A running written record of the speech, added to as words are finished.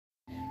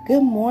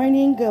Good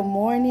morning, good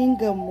morning,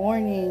 good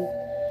morning.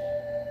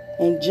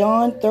 In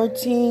John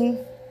 13,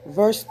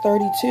 verse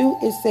 32,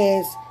 it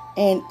says,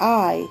 "And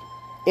I,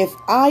 if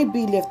I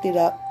be lifted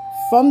up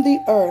from the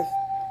earth,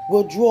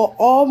 will draw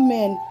all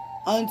men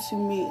unto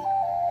me."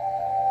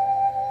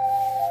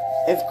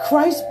 If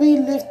Christ be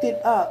lifted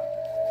up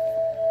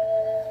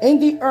in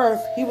the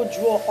earth, he will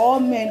draw all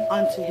men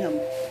unto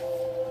him.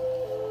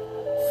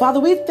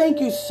 Father, we thank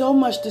you so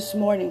much this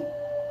morning.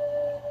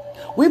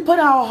 We put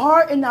our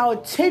heart and our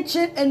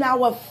attention and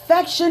our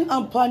affection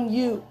upon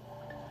you.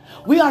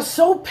 We are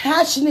so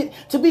passionate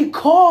to be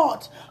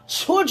called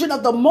children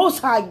of the Most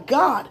High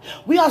God.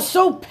 We are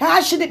so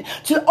passionate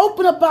to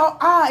open up our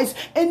eyes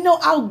and know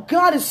our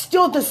God is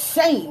still the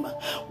same.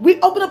 We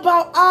open up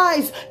our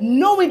eyes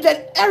knowing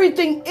that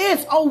everything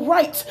is all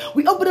right.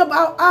 We open up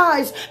our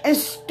eyes and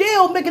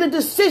still making a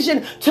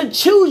decision to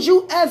choose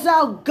you as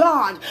our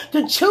God,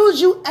 to choose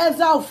you as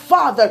our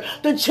Father,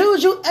 to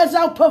choose you as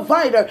our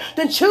provider,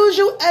 to choose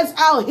you as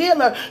our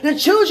healer, to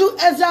choose you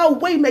as our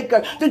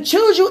waymaker, to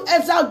choose you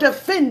as our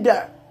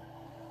defender.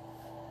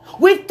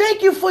 We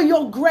thank you for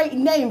your great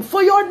name,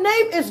 for your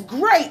name is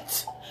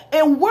great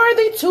and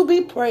worthy to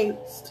be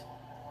praised.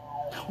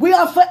 We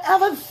are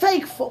forever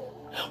thankful.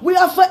 We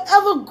are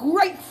forever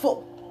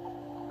grateful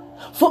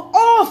for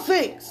all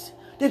things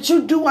that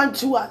you do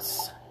unto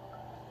us.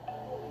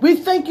 We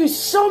thank you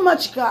so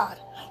much, God,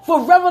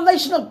 for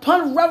revelation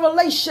upon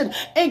revelation,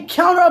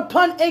 encounter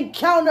upon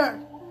encounter.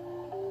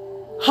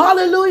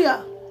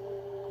 Hallelujah.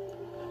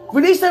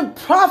 Releasing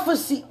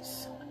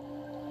prophecies,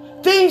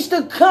 things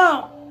to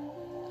come,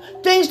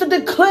 things to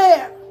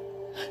declare,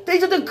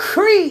 things to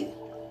decree,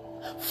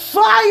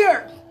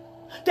 fire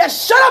that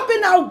shut up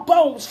in our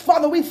bones.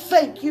 Father, we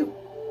thank you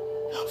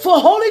for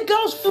Holy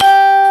Ghost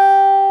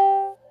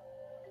flow.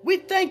 We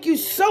thank you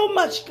so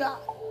much, God,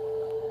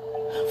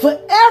 for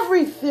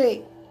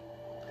everything,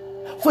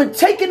 for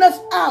taking us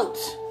out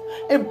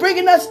and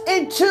bringing us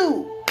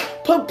into,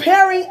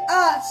 preparing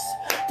us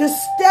to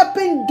step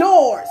in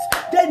doors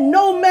that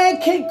no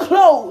man can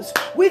close.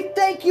 We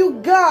thank you,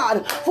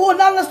 God, for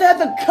allowing us to have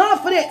the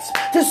confidence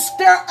to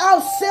stir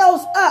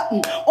ourselves up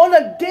on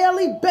a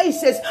daily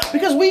basis,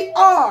 because we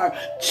are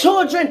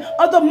children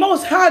of the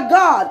Most High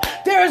God.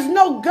 There is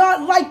no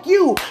God like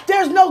you.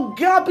 There's no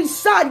God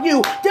beside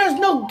you. There's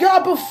no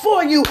God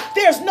before you.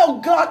 There's no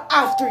God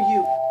after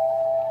you.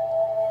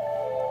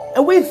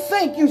 And we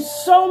thank you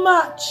so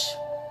much.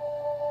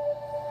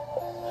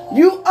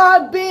 You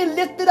are being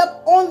lifted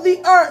up on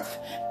the earth,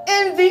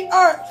 in the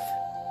earth,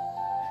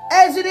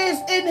 as it is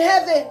in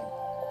heaven.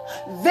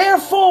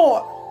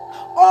 Therefore,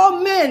 all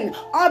men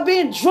are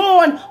being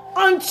drawn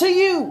unto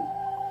you.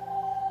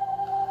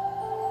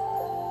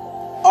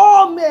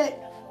 All men,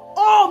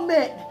 all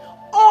men,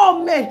 all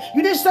men.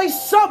 You didn't say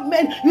some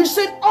men, you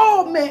said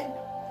all men.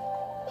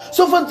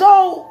 So for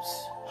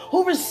those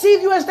who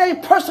receive you as their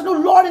personal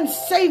Lord and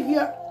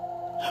Savior,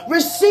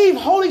 receive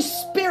Holy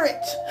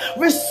Spirit,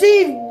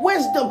 receive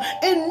wisdom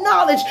and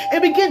knowledge,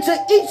 and begin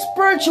to eat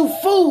spiritual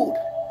food.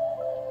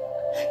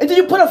 And then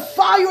you put a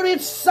fire on the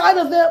inside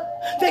of them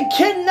that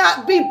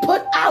cannot be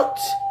put out.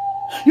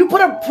 You put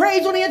a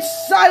praise on the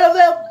inside of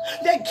them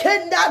that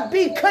cannot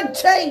be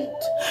contained.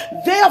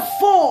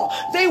 Therefore,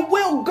 they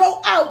will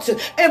go out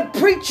and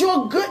preach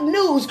your good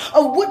news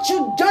of what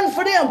you've done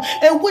for them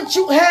and what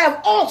you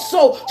have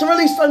also to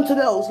release unto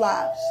those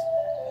lives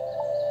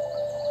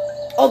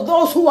of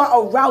those who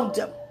are around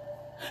them,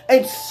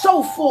 and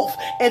so forth,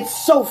 and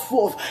so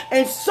forth,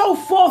 and so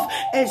forth,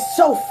 and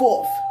so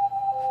forth.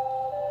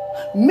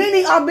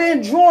 Many are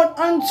being drawn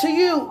unto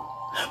you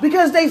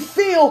because they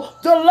feel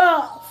the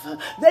love,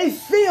 they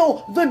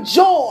feel the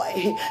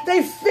joy,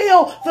 they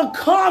feel the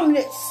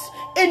calmness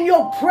in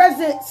your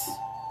presence.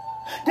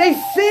 They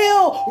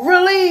feel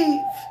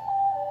relieved,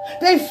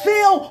 they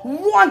feel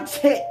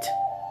wanted.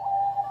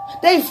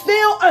 They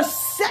feel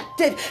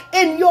accepted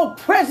in your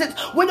presence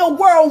when the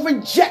world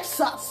rejects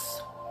us.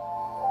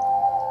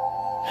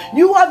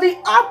 You are the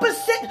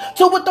opposite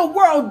to what the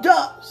world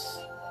does.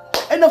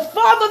 And the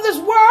father of this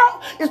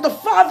world is the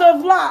father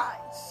of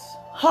lies.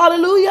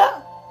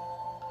 Hallelujah.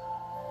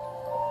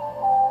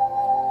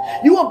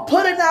 You are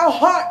putting our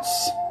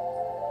hearts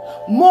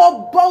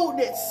more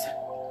boldness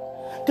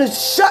to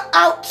shut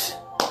out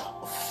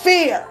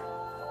fear.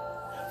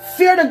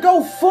 Fear to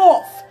go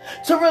forth,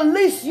 to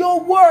release your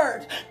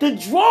word, to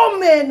draw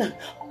men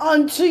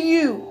unto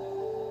you.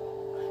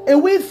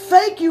 And we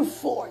thank you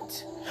for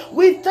it.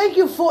 We thank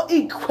you for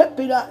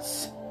equipping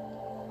us.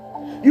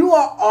 You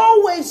are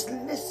always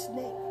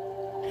listening,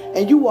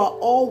 and you are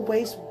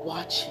always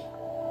watching.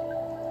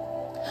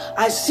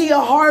 I see a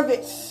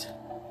harvest,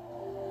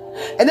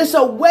 and it's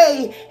a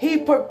way he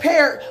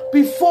prepared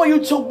before you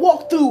to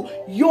walk through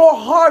your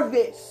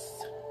harvest.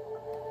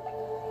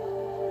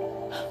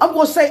 I'm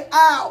going to say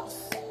ours,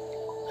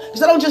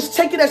 because I don't just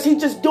take it as he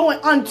just doing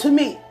unto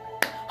me.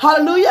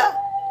 Hallelujah.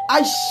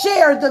 I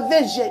share the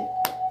vision.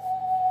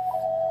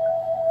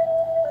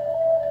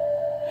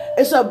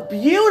 It's a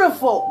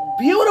beautiful,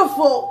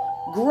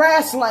 beautiful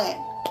grassland.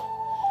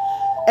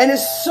 And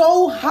it's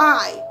so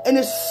high And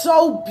it's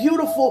so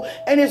beautiful,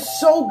 and it's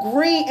so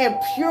green and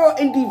pure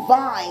and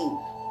divine.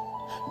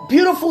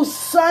 Beautiful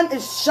sun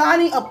is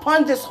shining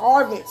upon this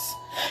harvest.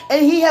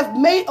 And he have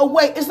made a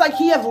way. It's like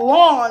he have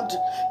lawned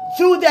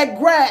through that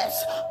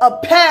grass a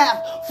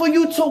path for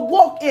you to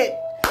walk in.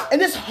 And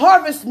this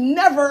harvest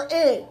never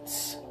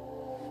ends.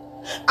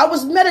 I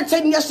was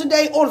meditating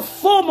yesterday on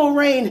former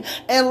rain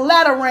and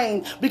latter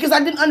rain because I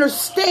didn't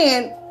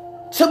understand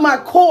to my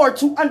core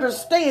to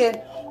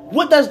understand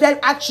what does that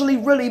actually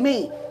really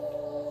mean.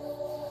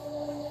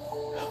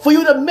 For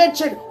you to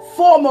mention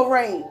former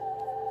rain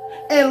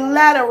and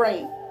latter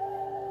rain.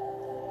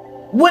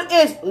 What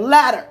is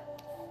latter?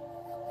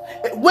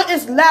 What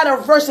is latter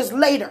versus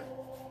later?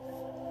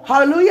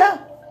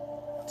 Hallelujah?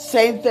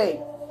 Same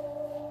thing.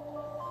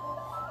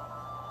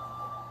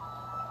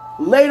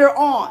 Later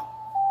on.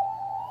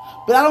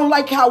 But I don't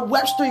like how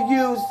Webster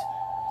used,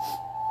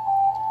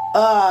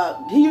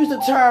 he used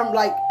the term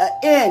like an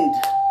end.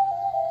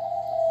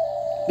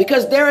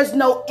 Because there is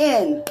no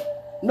end,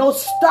 no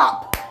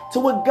stop to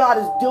what God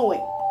is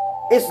doing.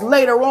 It's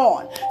later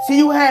on. See,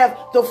 you have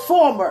the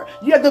former,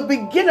 you have the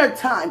beginner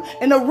time,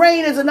 and the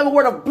rain is another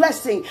word of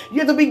blessing. You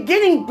have the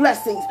beginning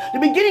blessings, the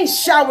beginning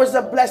showers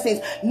of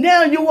blessings.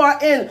 Now you are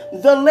in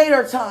the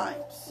later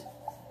times,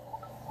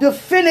 the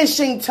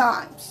finishing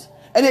times,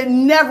 and it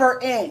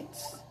never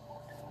ends.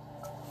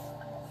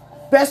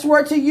 Best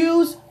word to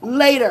use,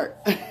 later.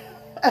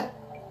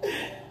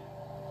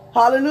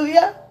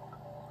 Hallelujah.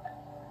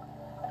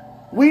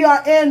 We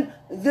are in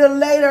the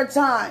later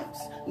times,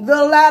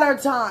 the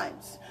latter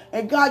times.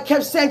 And God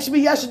kept saying to me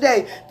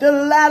yesterday, the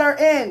latter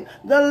end,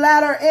 the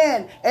latter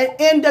end. And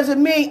end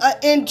doesn't mean an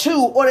end to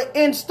or an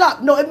end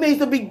stop. No, it means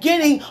the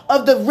beginning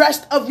of the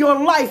rest of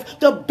your life,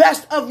 the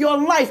best of your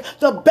life,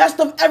 the best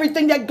of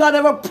everything that God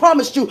ever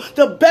promised you,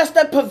 the best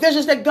of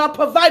provisions that God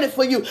provided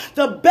for you,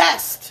 the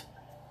best.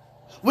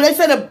 When they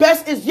say the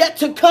best is yet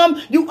to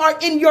come, you are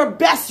in your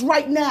best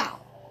right now.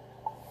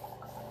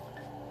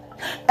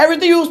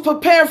 Everything you was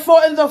prepared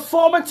for in the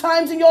former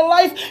times in your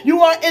life,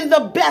 you are in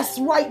the best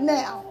right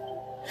now.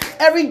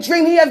 Every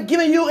dream he has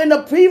given you in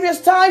the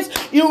previous times,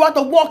 you have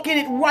to walk in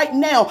it right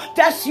now.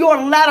 That's your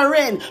latter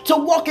end, to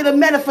walk in the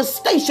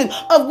manifestation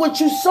of what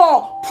you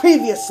saw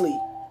previously.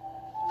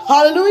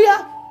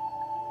 Hallelujah.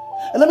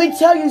 And let me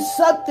tell you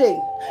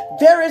something.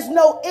 There is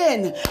no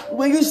end.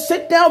 When you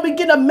sit down,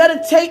 begin to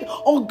meditate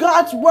on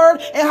God's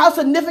word and how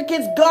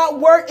significant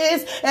God's word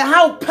is and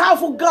how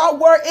powerful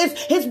God's word is,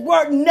 his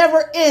word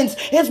never ends.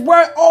 His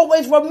word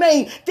always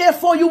remains.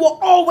 Therefore, you will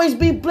always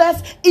be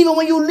blessed even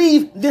when you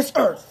leave this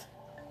earth.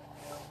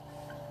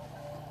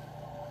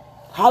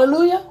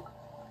 Hallelujah.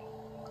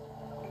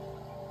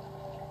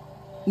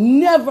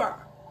 Never.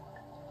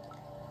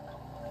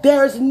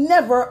 There is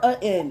never an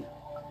end.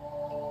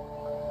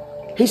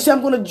 He said,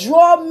 I'm going to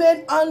draw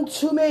men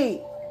unto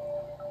me.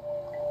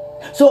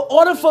 So in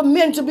order for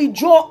men to be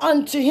drawn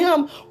unto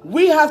him,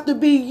 we have to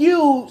be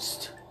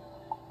used.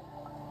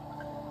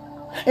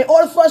 In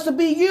order for us to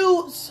be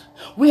used,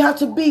 we have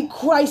to be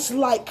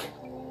Christ-like.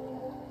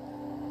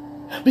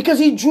 Because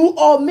he drew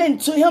all men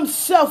to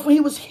himself when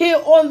he was here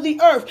on the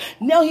earth.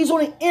 Now he's on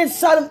the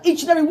inside of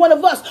each and every one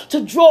of us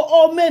to draw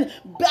all men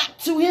back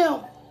to him.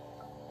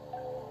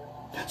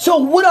 So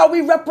what are we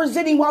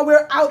representing while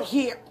we're out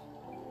here?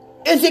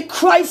 Is it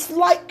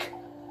Christ-like?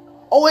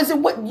 Or is it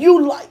what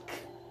you like?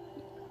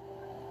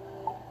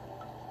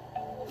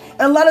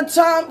 And a lot of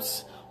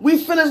times we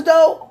feel as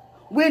though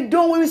we're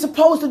doing what we're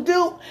supposed to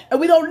do. And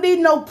we don't need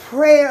no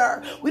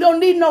prayer. We don't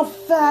need no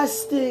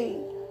fasting.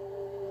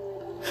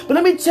 But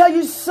let me tell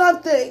you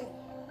something.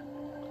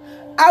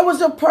 I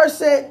was a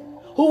person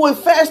who would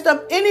fast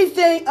up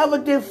anything other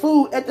than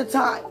food at the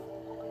time.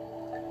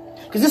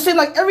 Because it seemed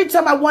like every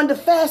time I wanted to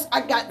fast,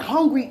 I got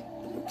hungry,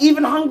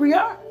 even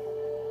hungrier.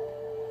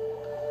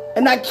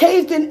 And I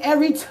caved in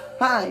every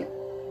time.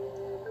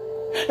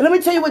 And let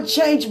me tell you what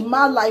changed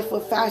my life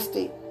with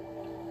fasting.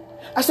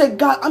 I said,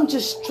 God, I'm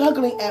just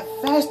struggling at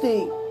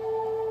fasting.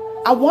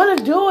 I want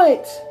to do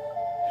it.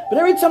 But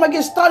every time I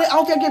get started, I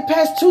don't think I get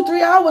past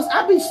 2-3 hours.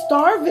 I be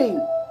starving.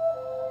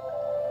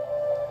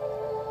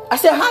 I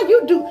said, how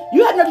you do?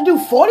 You had enough to do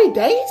 40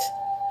 days?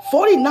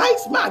 40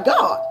 nights? My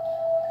God.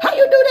 How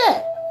you do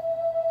that?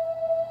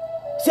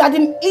 See, I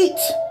didn't eat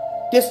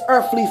this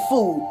earthly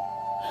food.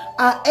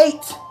 I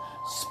ate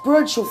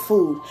spiritual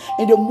food.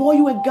 And the more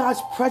you in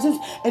God's presence,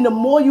 and the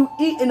more you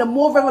eat, and the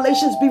more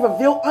revelations be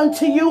revealed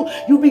unto you,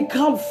 you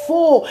become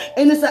full.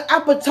 And it's an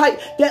appetite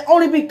that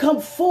only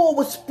become full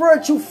with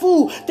spiritual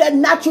food that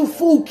natural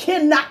food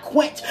cannot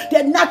quench,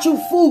 that natural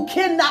food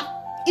cannot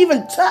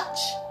even touch.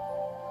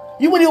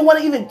 You wouldn't even want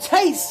to even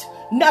taste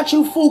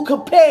natural food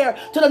compared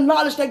to the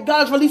knowledge that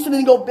God is releasing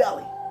in your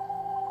belly.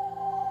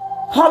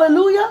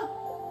 Hallelujah.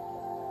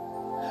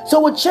 So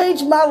what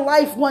changed my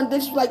life one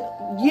day, like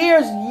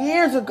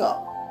years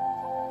ago.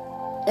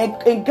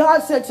 And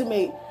God said to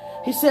me,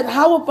 he said,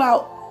 how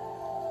about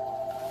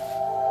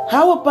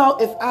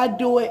if I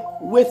do it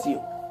with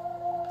you?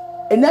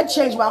 And that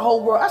changed my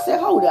whole world. I said,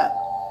 hold up.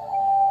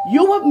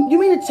 You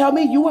mean to tell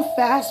me you would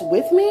fast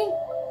with me?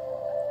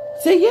 I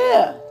said,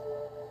 yeah.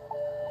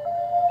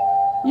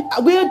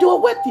 We'll do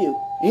it with you.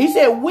 And he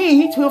said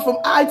we. He went from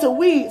I to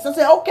we. So I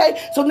said, okay.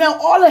 So now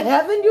all of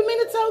heaven, you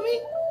mean to tell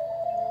me?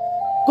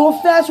 Go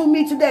fast with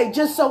me today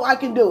just so I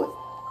can do it.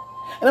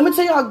 And let me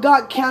tell you how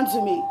God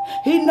counted me.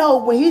 He know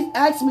when he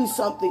asked me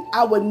something,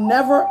 I would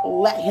never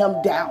let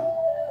him down.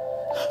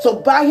 So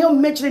by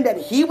him mentioning that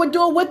he would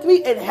do it with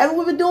me and heaven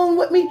would be doing it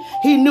with me,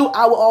 he knew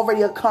I would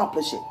already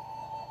accomplish it.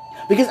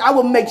 Because I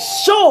would make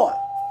sure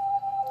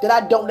that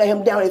I don't let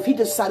him down if he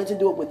decided to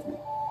do it with me.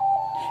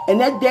 And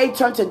that day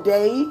turned to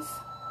days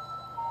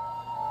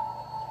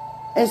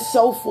and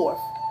so forth.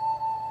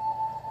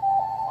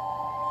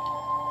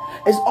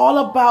 It's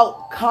all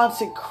about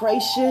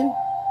consecration.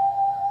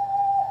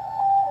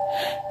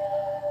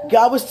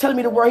 God was telling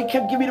me the word. He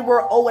kept giving me the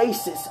word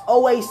oasis.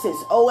 Oasis.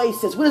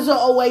 Oasis. What is an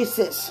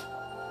oasis?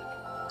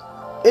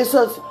 It's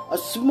a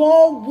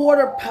small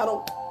water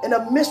puddle in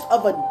the midst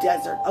of a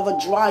desert, of a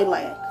dry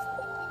land.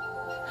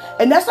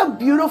 And that's a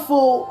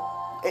beautiful,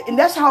 and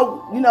that's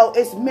how,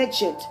 it's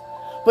mentioned.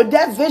 But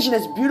that vision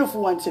is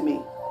beautiful unto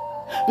me.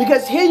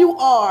 Because here you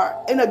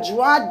are in a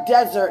dry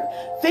desert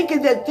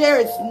thinking that there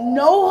is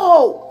no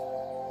hope.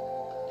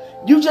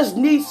 You just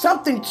need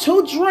something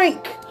to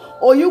drink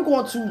or you're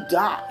going to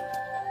die.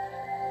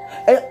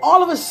 And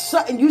all of a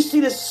sudden you see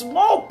this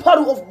small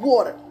puddle of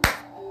water.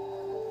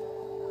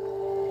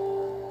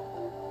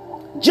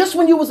 Just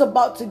when you was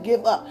about to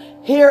give up,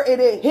 here it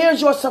is. Here's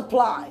your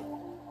supply.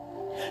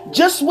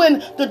 Just when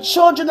the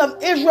children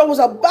of Israel was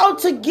about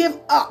to give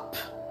up,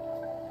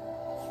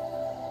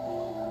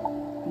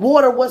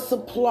 water was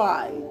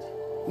supplied.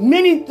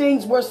 Many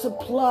things were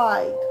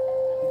supplied.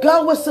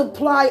 God will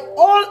supply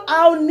all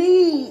our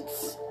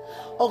needs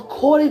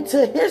according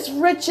to his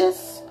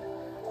riches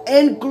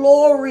and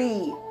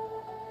glory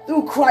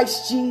through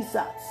Christ Jesus.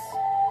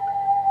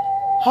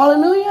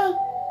 Hallelujah.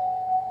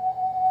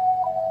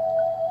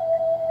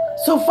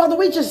 So, Father,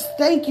 we just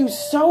thank you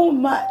so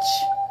much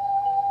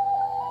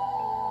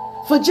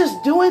for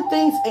just doing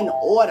things in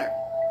order.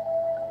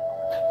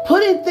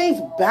 Putting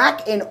things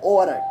back in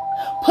order.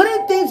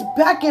 Putting things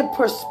back in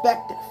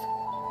perspective.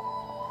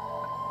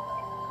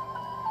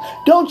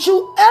 Don't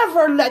you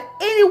ever let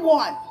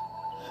anyone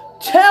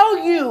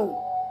tell you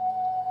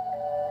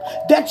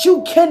that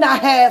you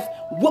cannot have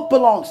what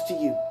belongs to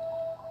you.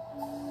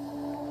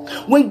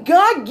 When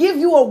God gives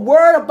you a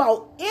word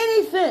about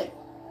anything,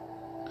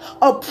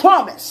 a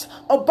promise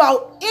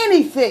about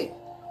anything,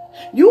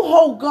 you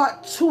hold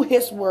God to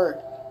his word.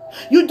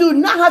 You do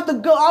not have to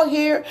go out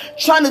here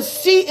trying to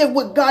see if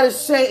what God is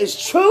saying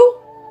is true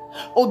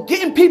or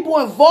getting people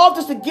involved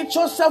just to get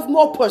yourself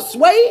more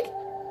persuaded.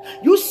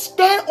 You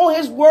stand on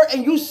his word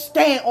and you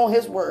stand on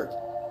his word.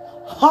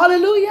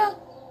 Hallelujah.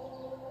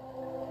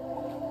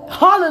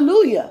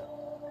 Hallelujah.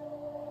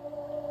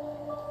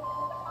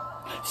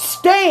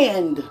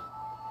 Stand.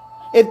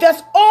 If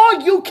that's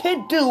all you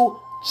can do,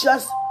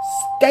 just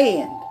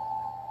stand.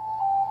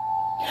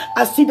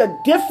 I see the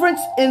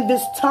difference in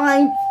this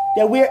time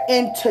that we're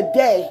in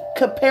today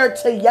compared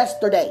to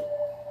yesterday.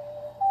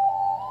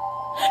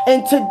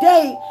 And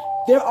today,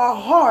 there are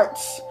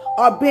hearts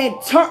are being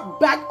turned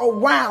back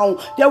around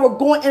that were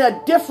going in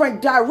a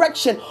different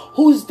direction,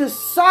 who's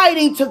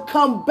deciding to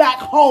come back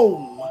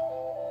home.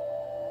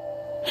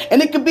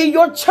 And it could be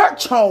your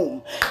church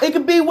home. It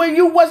could be where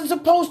you wasn't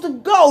supposed to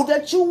go,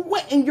 that you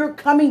went and you're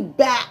coming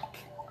back.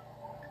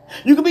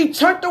 You could be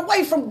turned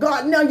away from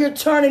God. Now you're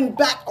turning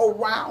back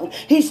around.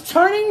 He's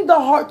turning the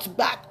hearts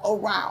back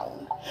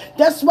around.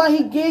 That's why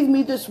he gave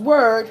me this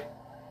word.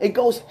 It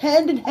goes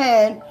hand in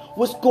hand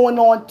with what's going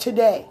on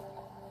today.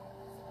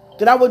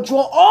 That I will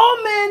draw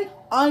all men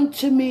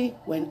unto me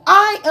when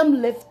I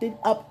am lifted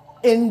up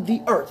in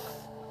the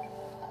earth.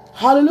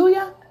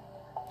 Hallelujah.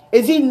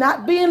 Is he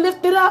not being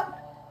lifted up?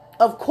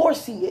 Of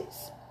course he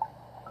is.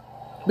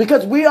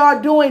 Because we are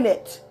doing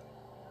it.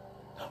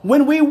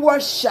 When we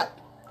worship,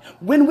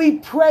 when we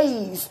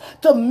praise,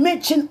 the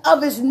mention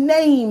of his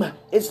name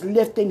is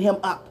lifting him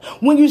up.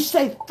 When you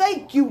say,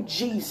 thank you,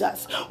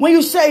 Jesus. When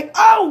you say,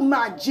 oh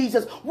my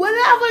Jesus.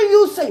 Whenever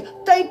you say,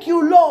 thank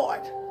you,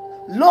 Lord.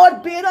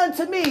 Lord, be it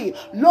unto me.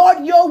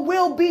 Lord, your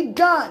will be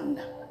done.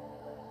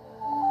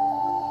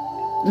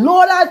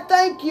 Lord, I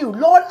thank you.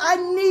 Lord, I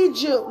need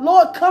you.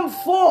 Lord, come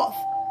forth.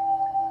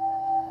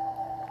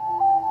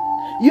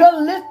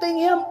 You're lifting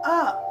him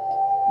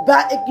up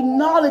by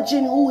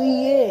acknowledging who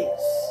he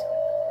is.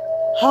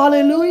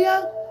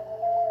 Hallelujah.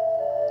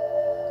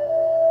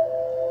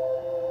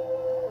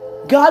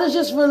 God is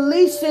just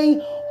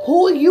releasing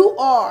who you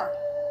are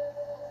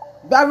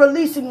by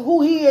releasing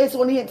who he is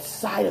on the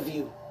inside of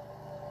you.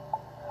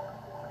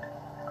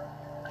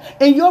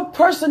 And your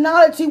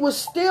personality will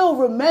still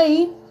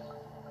remain.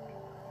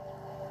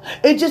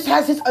 It just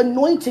has his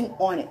anointing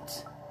on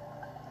it.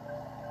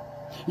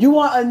 You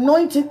are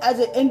anointed as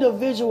an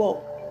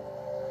individual.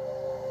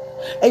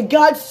 And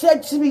God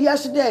said to me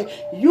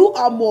yesterday, you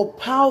are more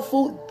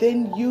powerful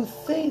than you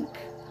think.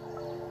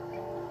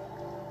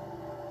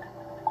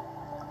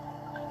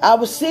 I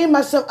was seeing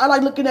myself, I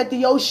like looking at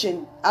the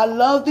ocean. I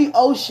love the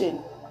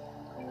ocean.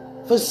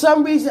 For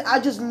some reason, I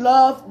just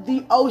love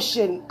the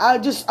ocean.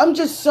 I'm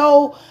just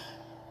so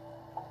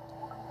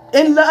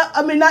In love,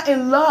 I mean, not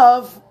in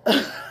love.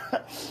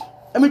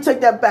 Let me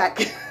take that back.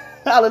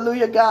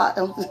 Hallelujah, God.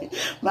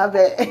 My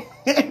bad.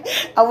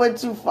 I went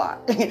too far.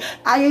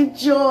 I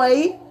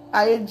enjoy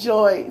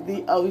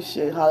the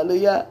ocean.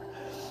 Hallelujah.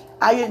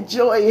 I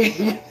enjoy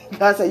it.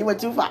 God said, you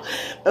went too far.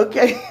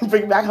 Okay,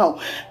 bring it back home.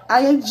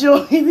 I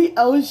enjoy the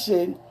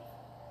ocean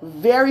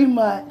very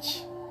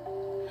much.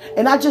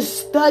 And I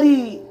just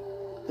study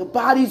the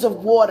bodies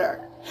of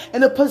water.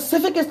 And the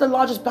Pacific is the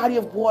largest body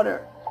of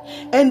water.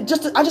 And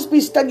I just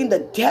be studying the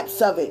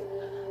depths of it.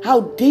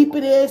 How deep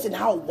it is and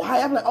how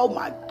wide. I'm like, oh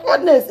my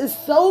goodness, it's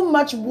so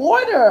much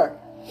water.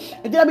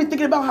 And then I be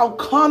thinking about how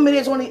calm it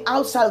is on the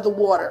outside of the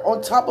water,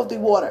 on top of the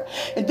water.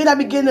 And then I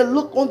begin to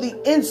look on the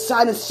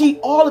inside and see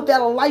all of that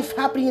life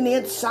happening in the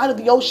inside of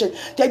the ocean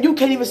that you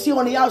can't even see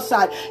on the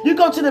outside. You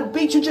go to the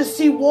beach, you just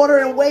see water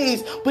and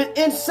waves. But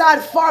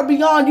inside, far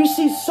beyond, you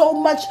see so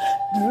much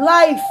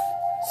life,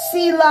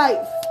 sea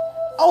life,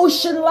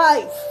 ocean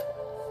life,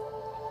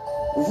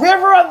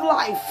 river of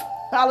life.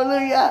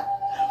 Hallelujah.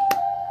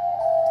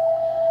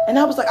 And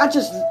I was like, I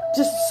just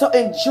so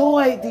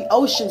enjoy the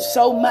ocean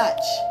so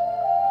much.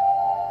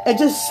 And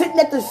just sitting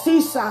at the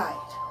seaside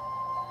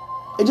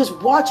and just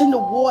watching the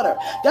water.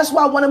 That's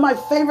why one of my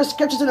favorite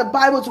scriptures in the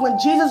Bible is when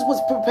Jesus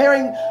was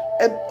preparing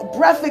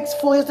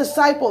breakfast for his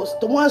disciples,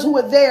 the ones who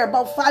were there,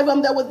 about 5 of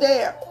them that were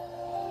there.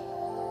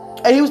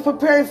 And he was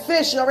preparing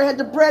fish. He already had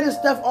the bread and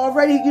stuff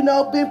already,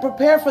 being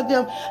prepared for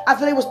them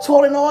after they was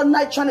toiling all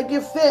night trying to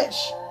get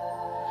fish.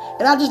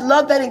 And I just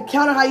love that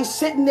encounter, how he's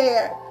sitting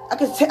there. I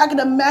can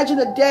imagine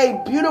a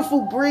day,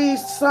 beautiful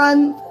breeze,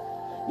 sun,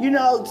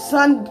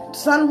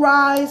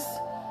 sunrise,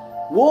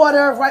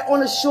 water right on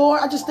the shore.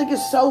 I just think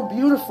it's so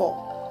beautiful.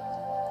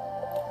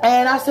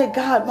 And I said,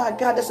 God, my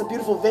God, that's a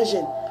beautiful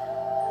vision.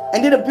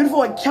 And then a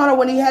beautiful encounter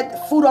when he had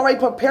food already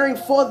preparing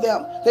for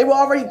them. They were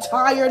already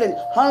tired and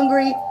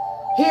hungry.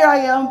 Here I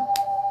am.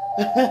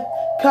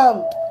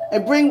 Come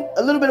and bring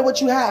a little bit of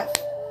what you have.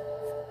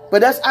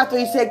 But that's after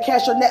he said,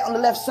 cast your net on the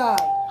left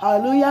side.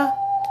 Hallelujah.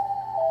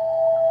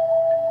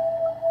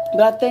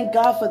 But I thank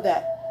God for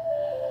that.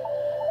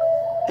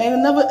 And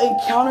another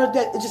encounter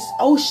that is just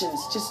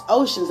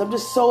oceans. I'm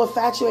just so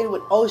infatuated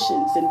with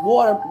oceans and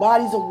water,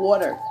 bodies of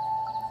water.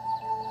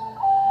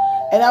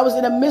 And I was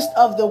in the midst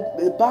of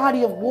the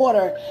body of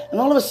water, and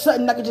all of a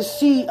sudden I could just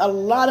see a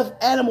lot of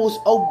animals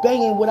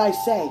obeying what I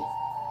say.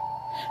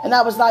 And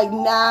I was like,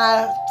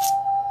 nah,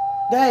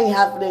 that ain't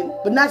happening.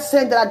 But not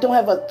saying that I don't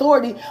have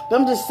authority, but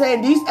I'm just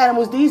saying these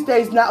animals these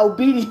days not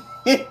obedient.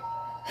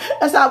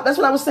 That's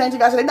what I was saying to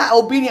God. They're not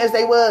obedient as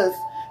they was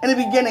in the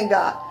beginning,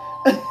 God.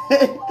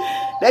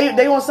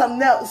 They want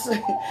something else.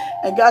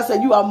 And God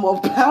said, you are more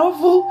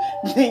powerful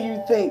than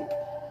you think.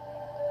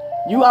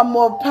 You are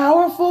more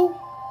powerful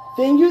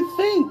than you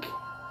think.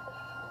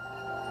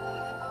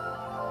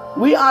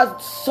 We are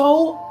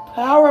so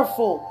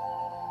powerful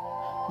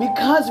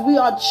because we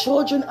are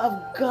children of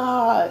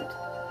God.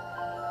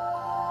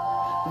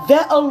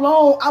 That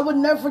alone, I would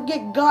never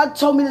forget. God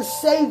told me to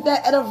say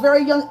that at a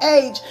very young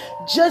age.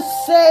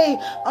 Just say,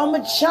 I'm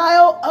a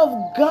child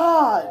of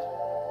God.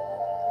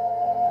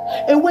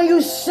 And when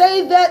you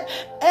say that,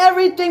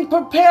 everything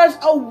prepares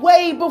a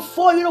way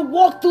before you to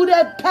walk through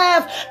that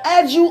path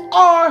as you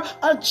are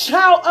a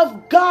child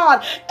of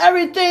God.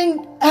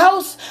 Everything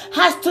else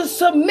has to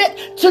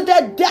submit to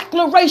that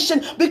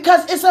declaration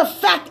because it's a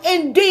fact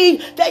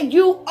indeed that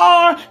you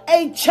are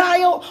a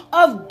child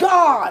of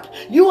God.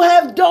 You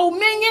have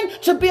dominion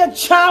to be a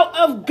child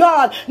of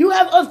God. You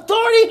have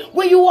authority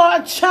when you are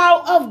a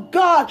child of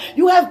God.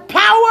 You have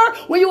power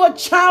when you are a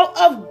child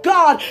of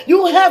God.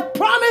 You have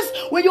promise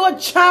when you are a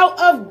child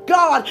of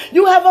God.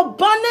 You have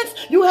abundance.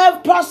 You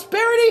have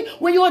prosperity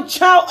when you are a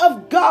child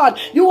of God.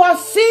 You are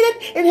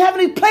seated in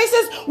heavenly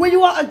places when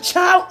you are a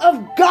child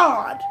of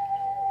God.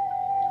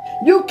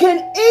 You can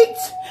eat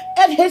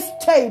at his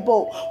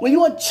table when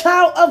you're a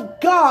child of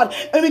God.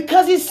 And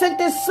because he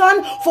sent his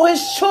son for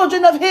his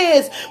children of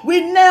his, we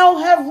now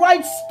have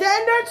right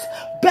standards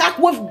back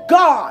with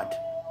God.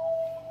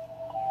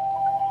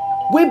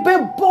 We've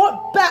been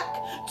brought back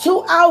to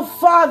our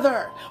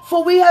Father,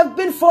 for we have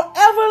been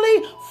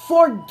foreverly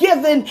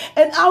forgiven.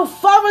 And our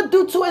Father,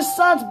 due to his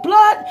son's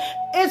blood,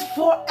 is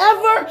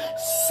forever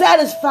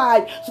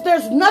satisfied. So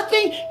there's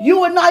nothing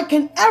you and I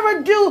can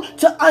ever do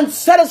to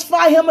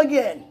unsatisfy him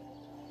again.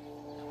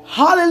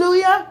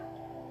 Hallelujah.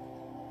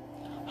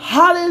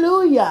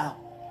 Hallelujah.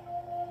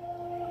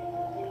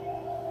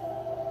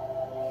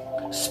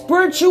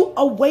 Spiritual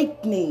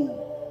awakening.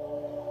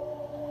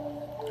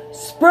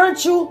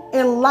 Spiritual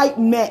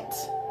enlightenment.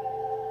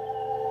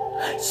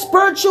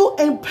 Spiritual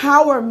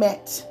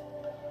empowerment.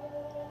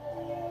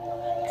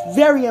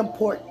 Very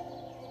important.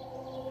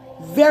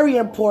 Very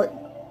important.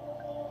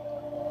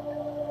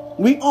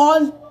 We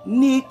all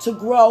need to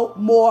grow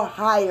more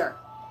higher.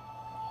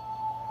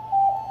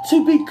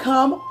 To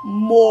become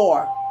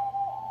more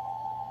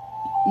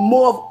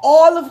of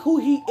all of who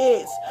he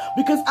is.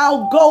 Because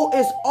our goal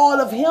is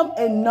all of him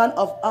and none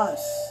of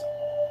us.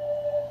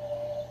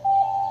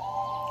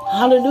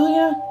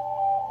 Hallelujah.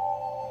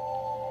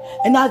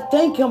 And I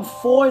thank him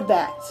for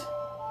that.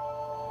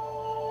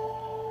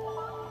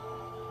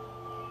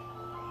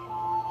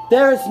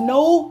 There is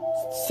no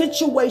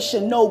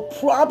situation, no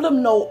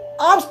problem, no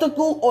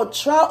obstacle or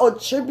trial or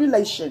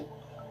tribulation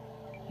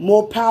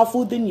more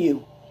powerful than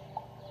you.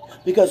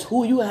 Because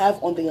who you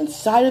have on the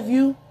inside of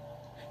you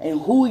and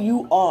who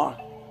you are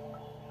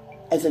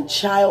as a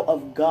child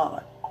of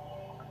God.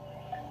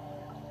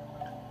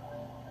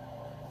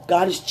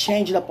 God is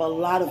changing up a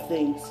lot of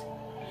things.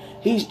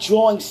 He's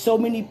drawing so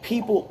many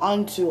people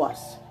unto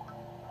us.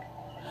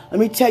 Let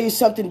me tell you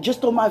something.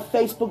 Just on my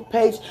Facebook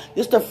page,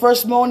 this is the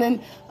first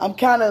morning. I'm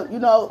kind of,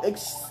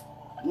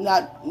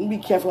 not, be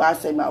careful how I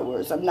say my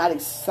words. I'm not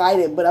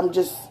excited, but I'm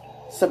just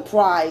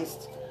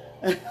surprised.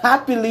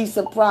 Happily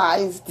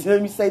surprised.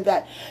 Let me say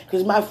that.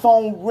 Because my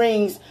phone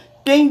rings,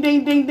 ding,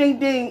 ding, ding, ding,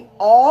 ding,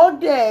 all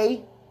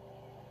day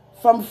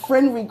from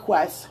friend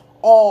requests.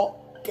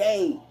 All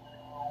day.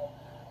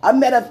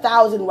 I'm at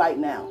 1,000 right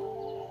now.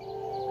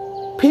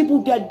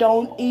 People that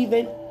don't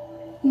even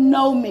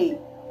know me.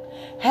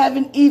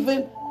 Haven't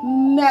even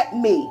met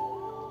me.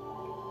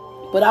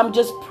 But I'm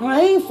just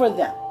praying for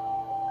them.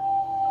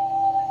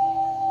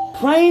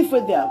 Praying for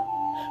them.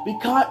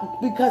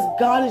 Because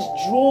God is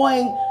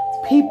drawing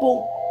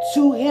people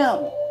to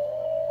Him.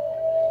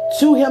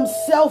 To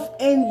Himself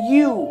in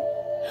you.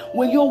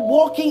 When you're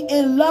walking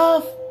in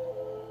love,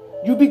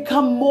 you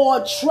become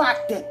more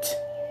attracted.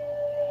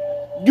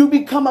 You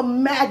become a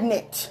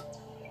magnet.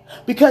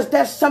 Because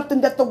that's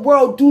something that the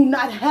world do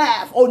not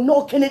have, or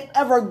nor can it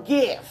ever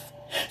give.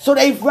 So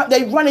they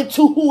run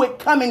into who it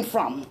coming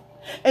from.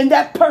 And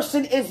that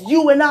person is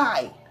you and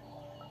I.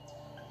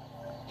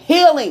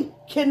 Healing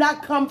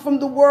cannot come from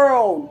the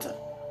world.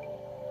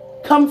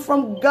 Come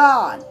from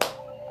God.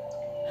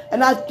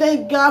 And I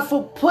thank God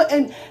for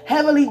putting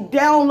heavenly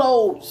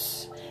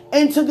downloads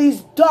into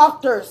these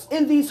doctors,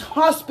 in these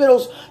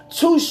hospitals,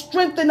 to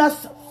strengthen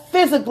us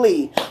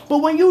physically. But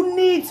when you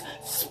need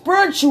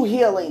spiritual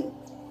healing,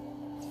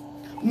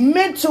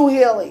 mental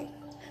healing,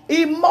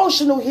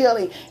 emotional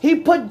healing, He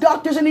put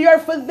doctors in the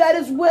earth for that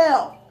as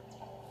well.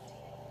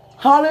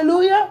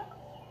 Hallelujah.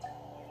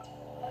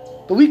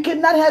 But we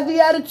cannot have the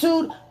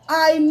attitude,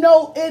 I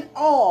know it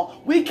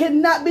all. We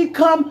cannot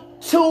become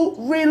too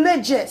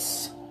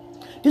religious.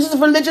 This is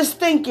religious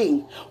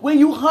thinking. When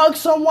you hug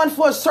someone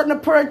for a certain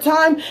period of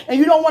time and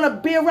you don't want to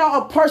be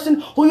around a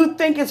person who you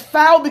think is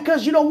foul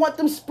because you don't want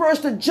them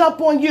spirits to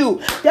jump on you.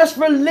 That's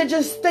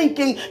religious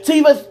thinking. To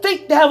even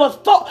think, to have a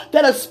thought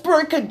that a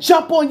spirit could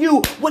jump on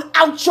you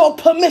without your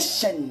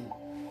permission.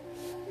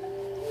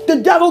 The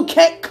devil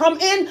can't come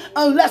in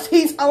unless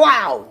he's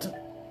allowed.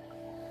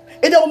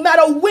 It don't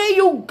matter where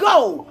you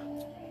go.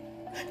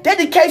 That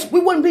in case we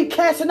wouldn't be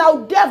casting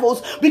out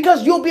devils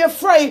because you'll be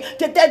afraid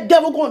that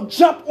devil going to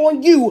jump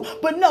on you.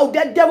 But no,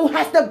 that devil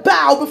has to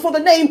bow before the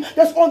name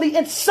that's on the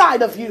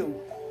inside of you.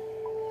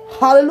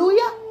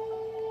 Hallelujah.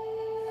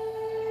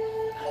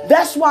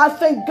 That's why I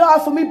thank God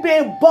for me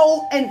being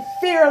bold and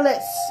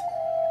fearless.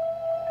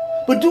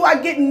 But do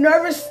I get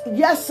nervous?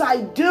 Yes,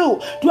 I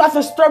do. Do I have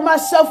to stir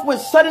myself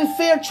with sudden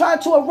fear trying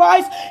to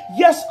arise?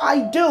 Yes, I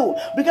do.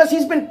 Because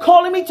He's been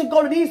calling me to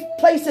go to these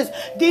places,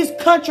 these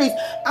countries.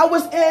 I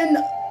was in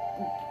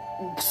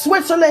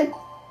Switzerland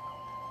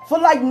for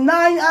like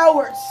 9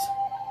 hours.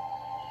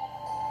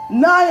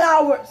 9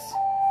 hours.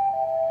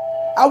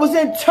 I was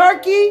in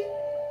Turkey.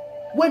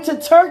 Went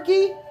to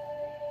Turkey.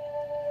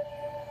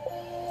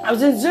 I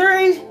was in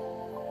Zurich,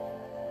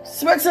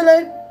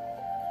 Switzerland,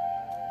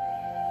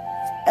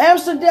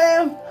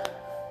 Amsterdam.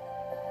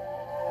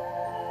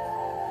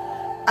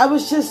 I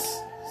was just,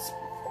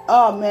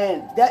 oh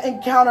man, that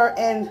encounter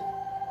in,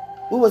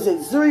 what was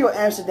it, Zurich or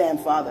Amsterdam,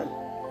 Father?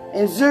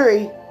 In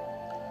Zurich,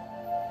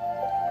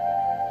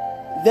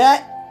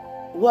 that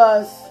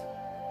was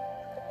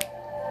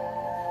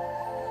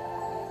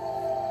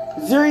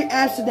Zurich,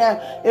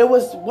 Amsterdam. It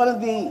was one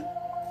of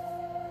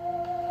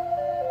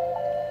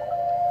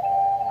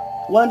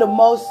the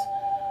most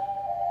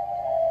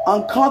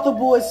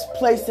uncomfortablest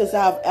places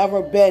I've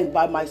ever been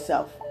by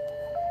myself.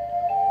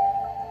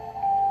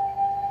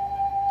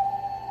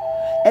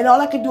 And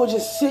all I could do was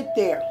just sit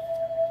there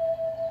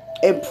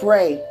and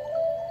pray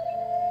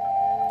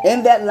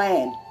in that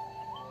land.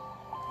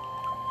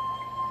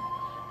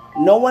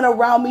 No one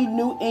around me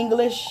knew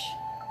English.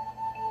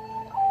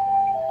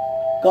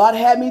 God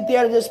had me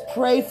there to just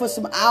pray for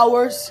some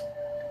hours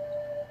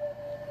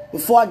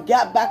before I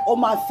got back on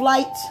my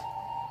flight.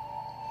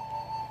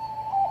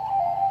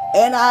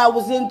 And I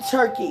was in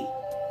Turkey.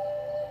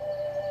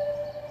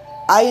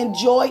 I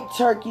enjoyed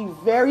Turkey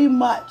very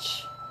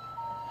much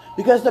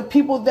because the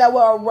people that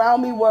were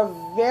around me were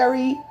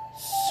very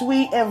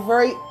sweet and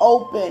very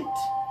open.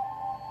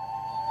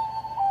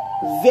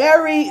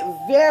 Very,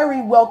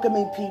 very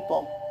welcoming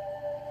people.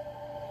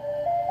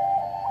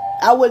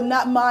 I would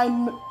not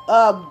mind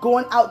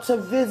going out to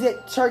visit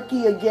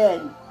Turkey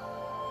again.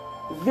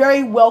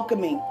 Very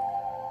welcoming.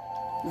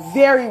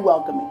 Very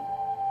welcoming.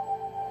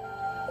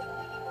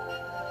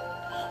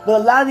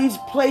 But a lot of these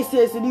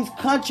places and these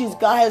countries,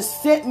 God has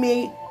sent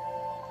me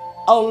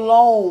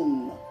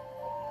alone.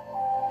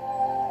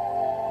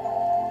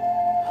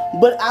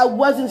 But I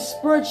wasn't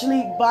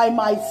spiritually by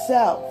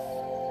myself.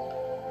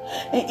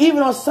 And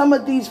even on some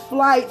of these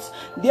flights,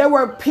 there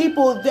were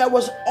people that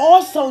was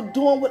also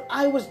doing what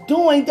I was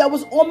doing that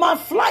was on my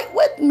flight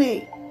with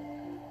me.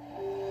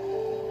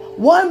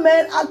 One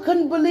man, I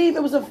couldn't believe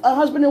it was a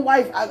husband and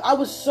wife. I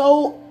was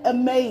so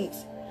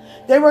amazed.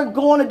 They were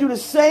going to do the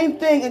same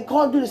thing and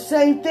called to do the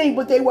same thing,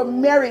 but they were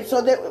married.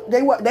 So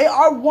they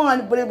are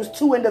one, but it was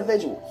two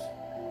individuals.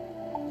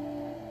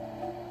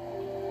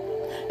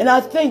 And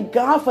I thank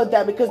God for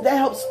that, because that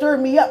helped stir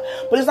me up.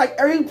 But it's like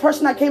every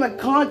person I came in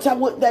contact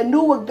with that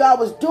knew what God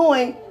was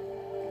doing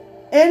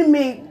in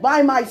me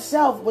by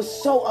myself was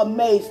so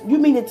amazed. You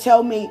mean to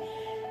tell me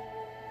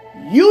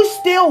you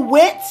still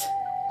went?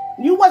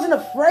 You wasn't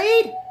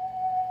afraid?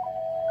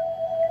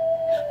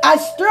 I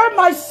stirred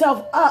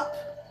myself up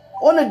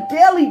on a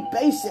daily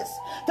basis.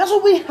 That's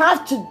what we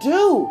have to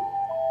do.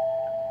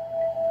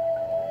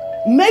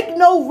 Make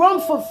no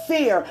room for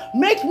fear.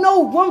 Make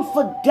no room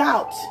for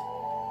doubt.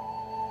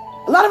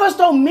 A lot of us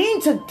don't mean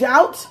to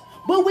doubt,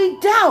 but we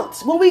doubt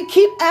when we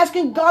keep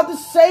asking God the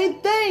same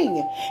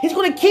thing. He's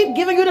going to keep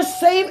giving you the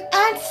same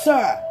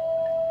answer.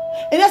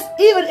 And that's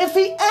even if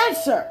he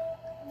answers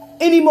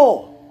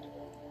anymore.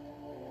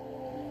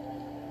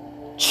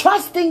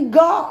 Trusting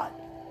God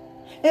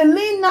and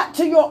lean not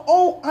to your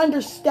own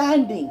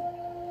understanding.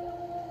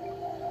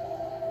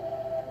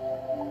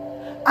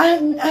 I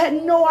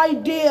had no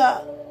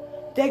idea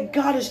that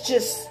God is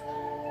just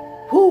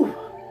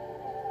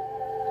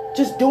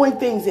doing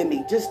things in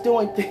me. Just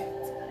doing things.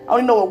 I don't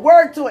even know a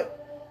word to it.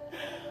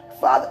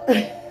 Father.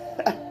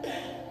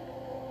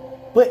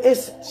 But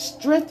it's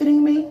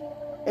strengthening me.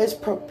 It's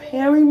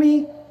preparing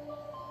me.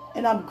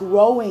 And I'm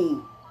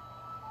growing.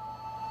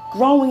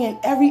 Growing in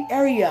every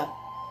area.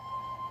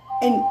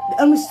 And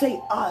let me say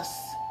us.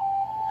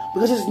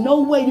 Because there's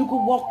no way you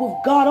can walk with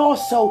God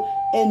also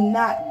and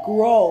not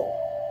grow.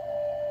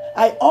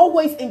 I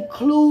always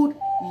include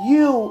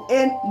you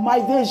in my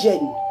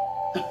vision.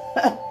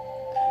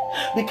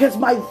 Because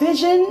my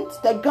visions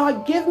that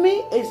God give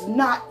me is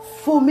not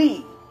for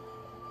me.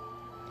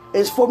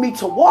 It's for me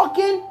to walk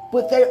in,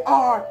 but they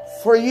are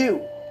for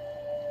you.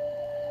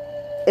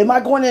 Am I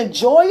going to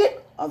enjoy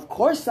it? Of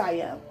course I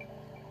am.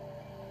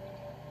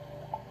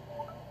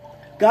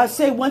 God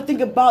said one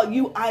thing about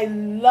you I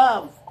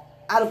love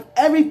out of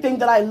everything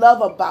that I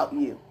love about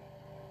you.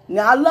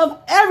 Now I love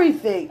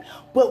everything,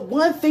 but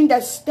one thing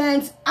that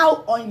stands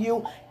out on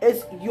you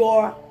is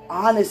your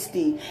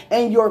honesty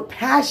and your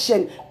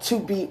passion to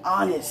be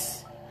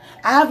honest.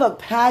 I have a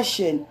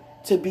passion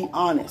to be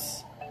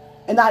honest,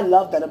 and I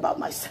love that about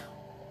myself.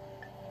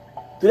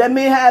 Do that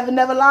mean I have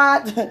never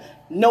lied?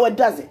 No, it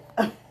doesn't.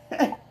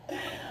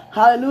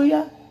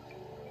 Hallelujah.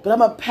 But I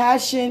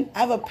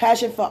have a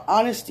passion for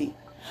honesty.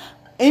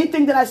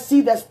 Anything that I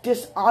see that's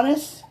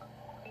dishonest,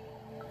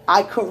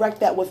 I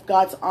correct that with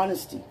God's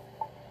honesty.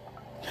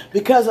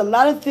 Because a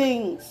lot of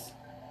things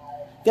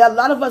that a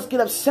lot of us get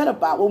upset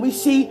about when we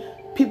see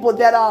people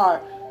that are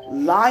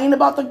lying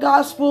about the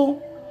gospel,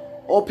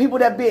 or people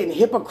that are being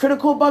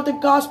hypocritical about the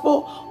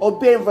gospel, or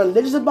being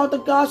religious about the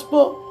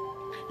gospel,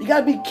 you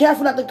got to be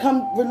careful not to become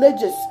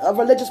a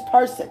religious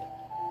person.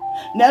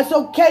 Now, it's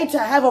okay to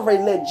have a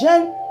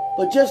religion,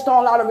 but just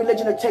don't allow the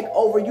religion to take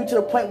over you to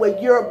the point where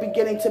you're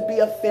beginning to be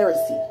a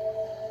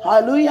Pharisee.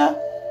 Hallelujah.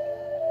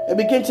 And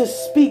begin to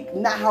speak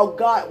not how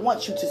God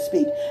wants you to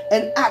speak,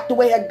 and act the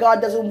way that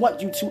God doesn't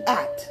want you to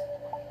act.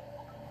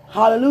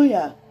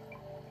 Hallelujah.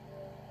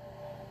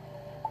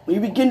 When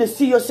you begin to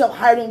see yourself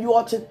higher than you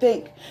ought to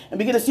think, and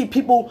begin to see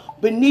people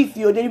beneath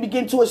you, and then you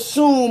begin to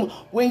assume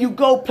when you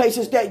go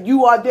places that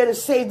you are there to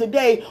save the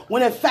day,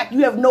 when in fact you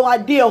have no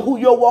idea who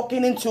you're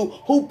walking into,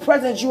 who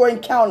presence you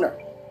encounter.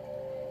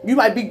 You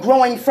might be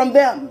growing from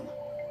them,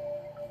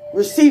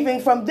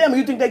 receiving from them.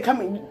 You think they're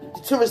coming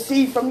to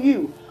receive from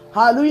you.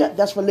 Hallelujah.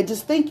 That's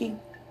religious thinking.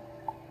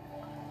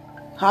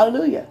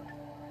 Hallelujah.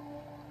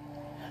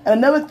 And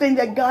another thing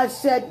that God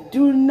said,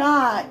 do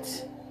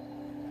not.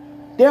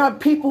 There are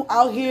people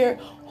out here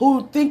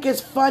who think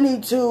it's funny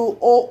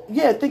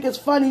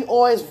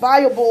or it's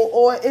viable,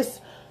 or it's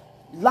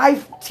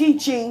life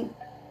teaching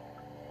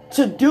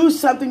to do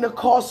something to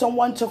cause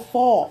someone to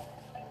fall.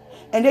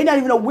 And they're not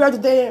even aware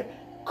that they're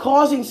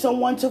causing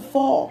someone to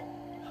fall.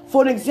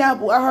 For an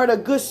example, I heard a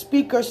good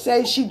speaker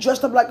say she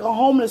dressed up like a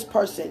homeless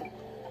person.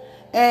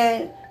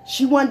 And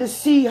she wanted to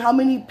see how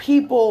many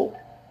people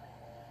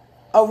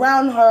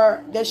around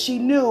her that she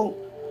knew,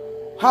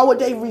 how would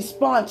they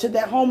respond to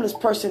that homeless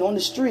person on the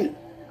street.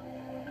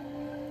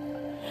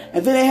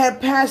 And then they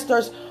had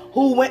pastors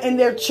who went in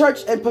their church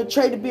and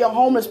portrayed to be a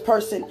homeless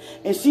person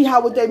and see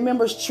how would their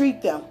members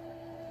treat them.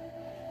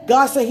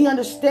 God said he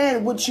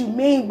understands what you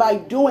mean by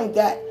doing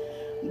that.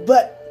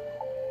 But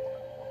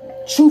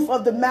truth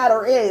of the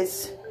matter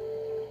is,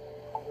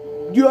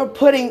 you're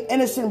putting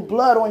innocent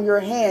blood on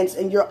your hands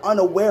and you're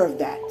unaware of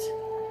that.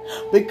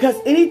 Because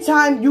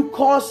anytime you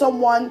call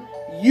someone,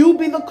 you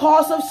be the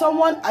cause of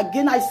someone.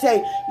 Again, I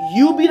say,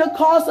 you be the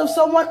cause of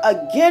someone.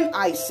 Again,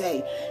 I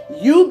say,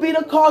 you be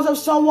the cause of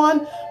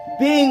someone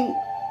being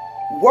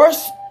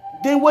worse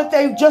than what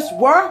they just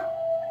were.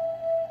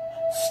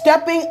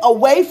 Stepping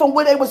away from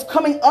where they was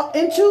coming up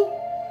into.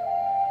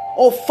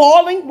 or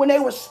falling when they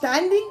were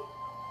standing,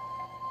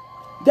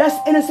 that's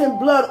innocent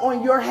blood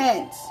on your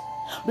hands.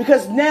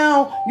 Because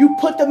now you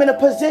put them in a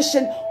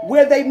position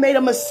where they made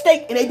a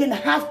mistake and they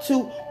didn't have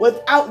to,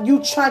 without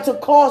you trying to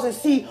cause and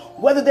see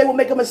whether they will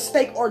make a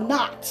mistake or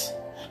not.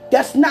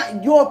 That's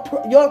not your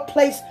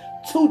place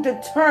to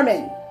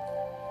determine.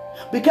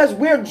 Because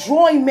we're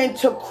drawing men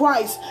to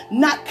Christ,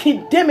 not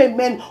condemning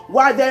men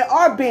while they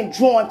are being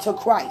drawn to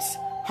Christ.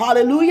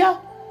 Hallelujah.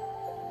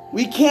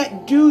 We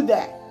can't do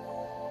that.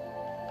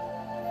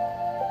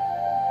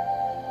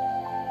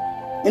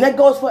 And that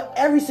goes for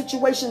every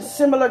situation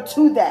similar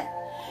to that.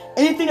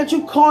 Anything that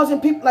you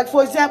causing people, like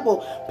for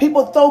example,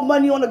 people throw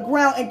money on the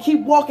ground and keep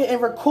walking and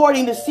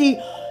recording to see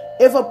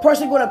if a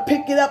person going to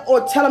pick it up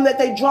or tell them that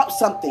they dropped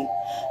something.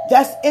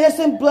 That's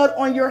innocent blood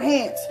on your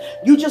hands.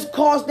 You just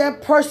caused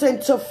that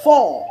person to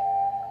fall.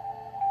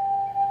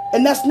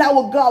 And that's not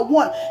what God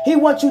wants. He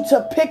wants you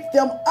to pick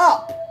them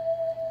up,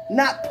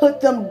 not put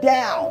them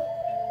down,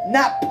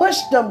 not push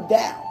them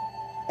down,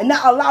 and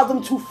not allow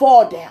them to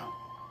fall down.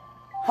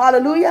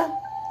 Hallelujah.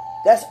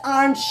 That's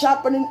iron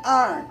sharpening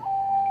iron.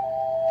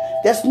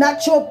 That's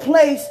not your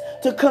place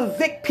to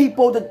convict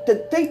people,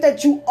 to think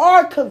that you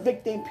are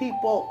convicting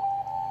people,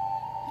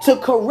 to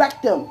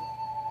correct them.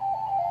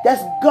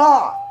 That's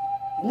God,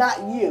 not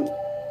you.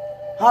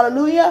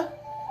 Hallelujah.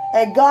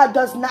 And God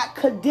does not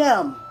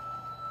condemn.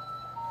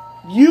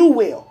 You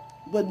will,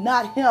 but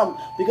not him,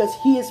 because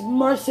he is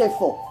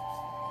merciful.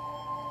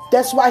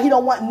 That's why he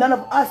don't want none of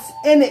us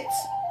in it.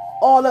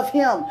 All of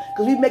him.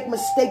 Because we make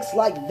mistakes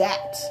like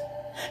that.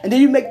 And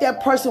then you make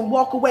that person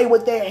walk away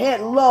with their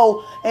head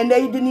low, and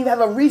they didn't even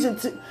have a reason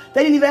to.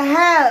 They didn't even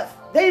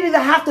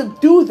have to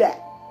do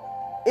that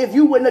if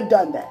you wouldn't have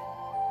done that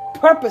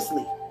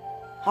purposely.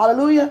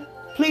 Hallelujah.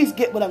 Please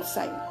get what I'm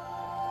saying.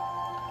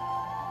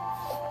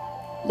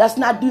 Let's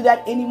not do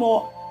that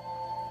anymore.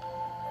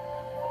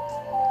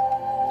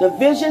 The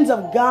visions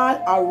of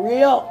God are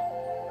real.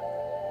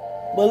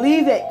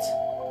 Believe it.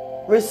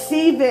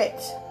 Receive it.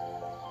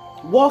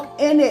 Walk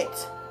in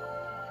it.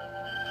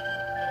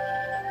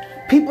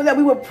 People that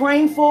we were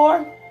praying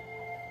for,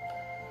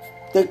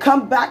 they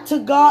come back to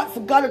God, for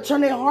God to turn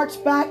their hearts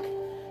back.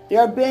 They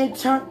are being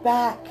turned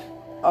back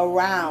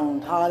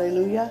around.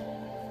 Hallelujah.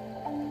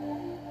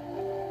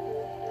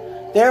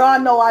 There are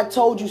no I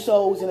told you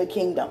so's in the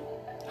kingdom.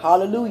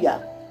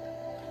 Hallelujah.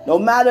 No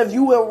matter if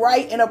you were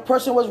right and a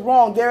person was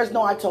wrong, there is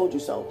no I told you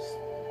so's.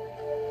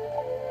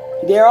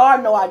 There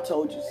are no I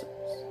told you so's.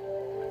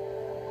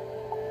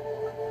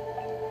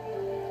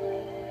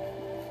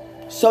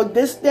 So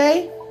this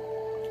day,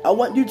 I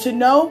want you to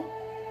know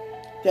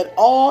that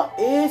all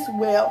is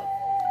well.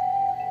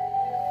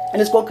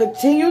 And it's going to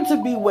continue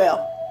to be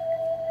well.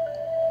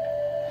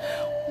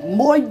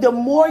 The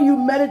more you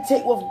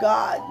meditate with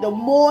God, the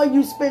more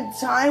you spend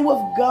time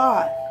with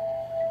God,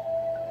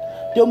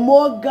 the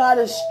more God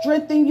is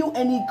strengthening you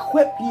and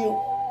equip you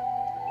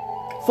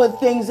for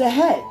things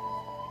ahead.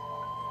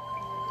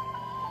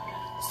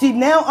 See,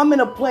 now I'm in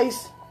a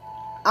place,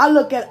 I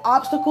look at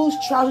obstacles,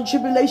 trials, and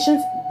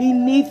tribulations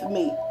beneath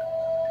me.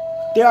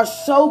 They are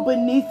so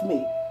beneath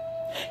me.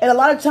 And a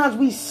lot of times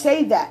we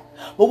say that.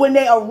 But when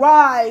they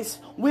arise,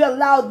 we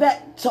allow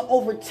that to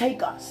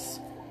overtake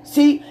us.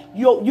 See,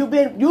 you've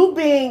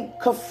being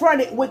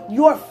confronted with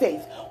your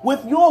faith,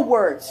 with your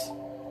words.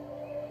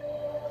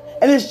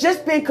 And it's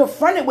just being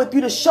confronted with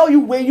you to show you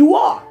where you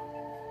are.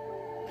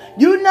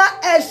 You're not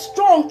as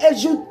strong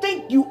as you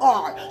think you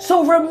are.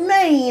 So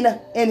remain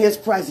in his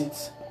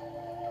presence.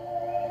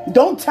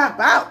 Don't tap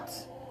out.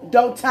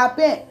 Don't tap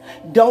in.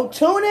 Don't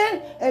tune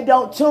in and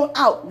don't tune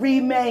out.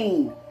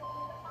 Remain.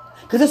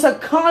 Because it's a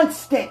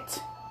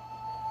constant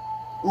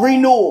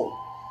renewal.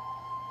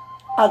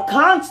 A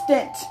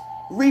constant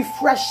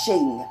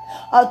refreshing.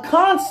 A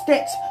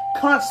constant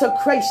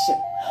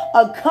consecration.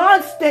 A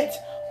constant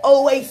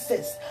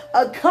oasis.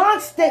 A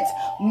constant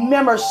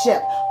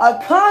membership.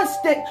 A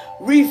constant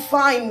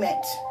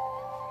refinement.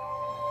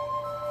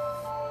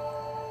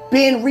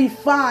 Being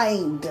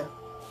refined.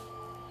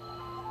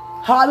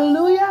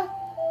 Hallelujah.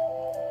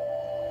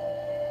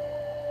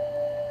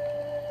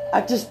 I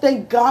just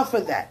thank God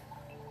for that.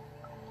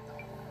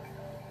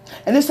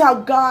 And this is how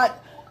God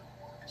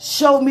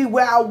showed me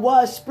where I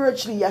was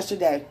spiritually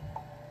yesterday.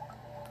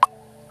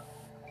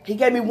 He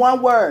gave me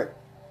one word.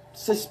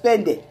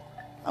 Suspended.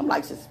 I'm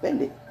like,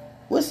 suspended?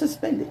 What's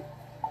suspended?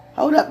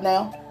 Hold up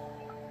now.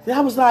 Then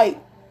I was like,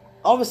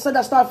 all of a sudden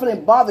I started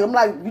feeling bothered. I'm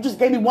like, you just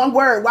gave me one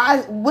word.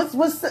 Why? What's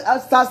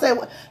I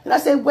said, then I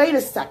said, wait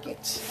a second.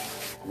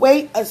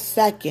 Wait a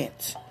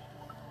second.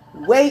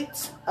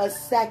 Wait a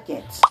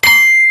second.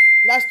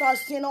 And I started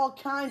seeing all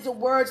kinds of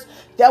words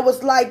that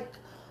was like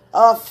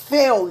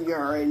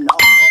failure and all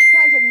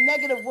kinds of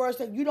negative words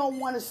that you don't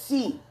want to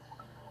see.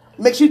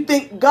 Makes you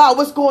think, God,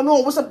 what's going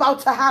on? What's about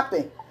to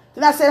happen?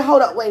 Then I said,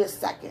 hold up, wait a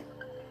second.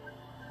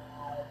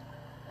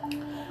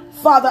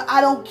 Father,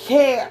 I don't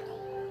care.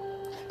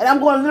 And I'm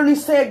going to literally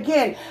say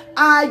again,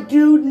 I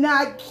do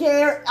not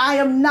care. I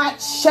am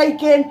not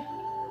shaken.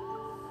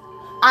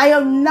 I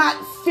am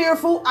not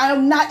fearful. I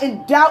am not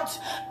in doubt.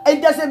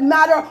 It doesn't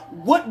matter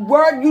what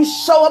word you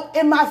show up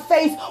in my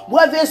face,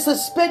 whether it's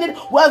suspended,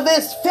 whether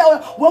it's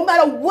failure, no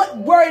matter what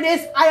word it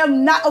is, I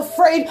am not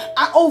afraid.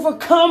 I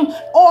overcome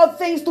all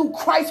things through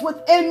Christ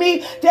within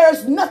me. There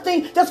is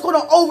nothing that's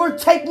going to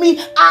overtake me.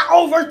 I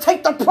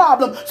overtake the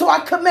problem. So I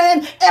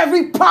command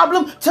every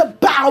problem to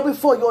bow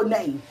before your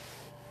name.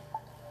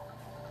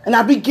 And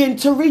I begin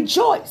to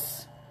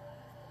rejoice.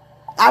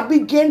 I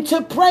begin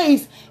to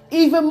praise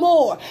even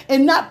more,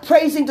 and not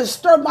praising to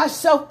stir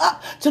myself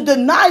up to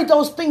deny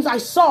those things I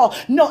saw.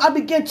 No, I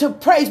begin to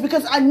praise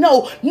because I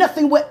know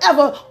nothing will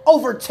ever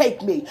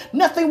overtake me.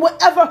 Nothing will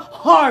ever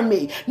harm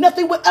me.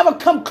 Nothing will ever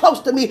come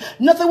close to me.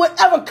 Nothing will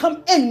ever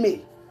come in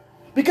me.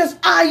 Because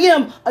I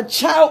am a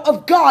child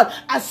of God.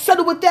 I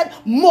settle with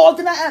that more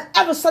than I have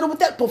ever settled with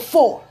that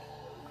before.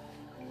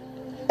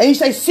 And you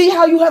say, see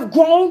how you have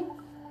grown?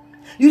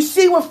 You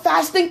see where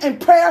fasting and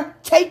prayer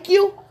take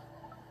you?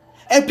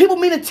 And people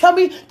mean to tell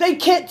me they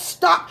can't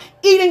stop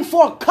eating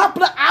for a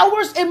couple of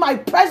hours in my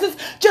presence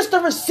just to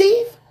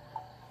receive?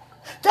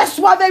 That's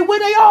why they're where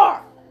they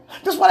are.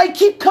 That's why they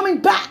keep coming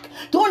back,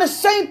 doing the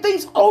same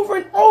things over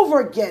and over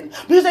again,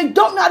 because they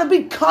don't know how to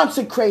be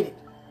consecrated.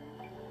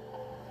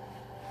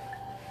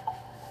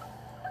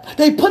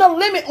 They put a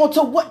limit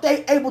onto what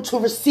they're able to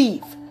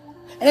receive,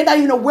 and they're not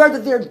even aware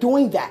that they're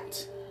doing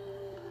that.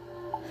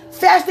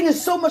 Fasting is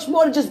so much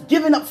more than just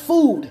giving up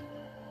food.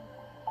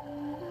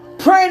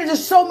 Praying is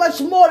just so much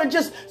more than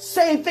just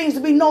saying things to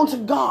be known to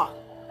God.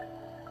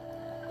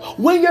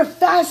 When you're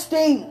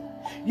fasting,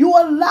 you're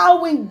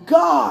allowing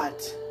God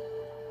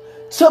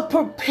to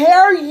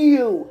prepare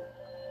you.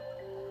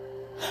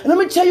 And let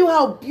me tell you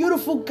how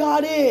beautiful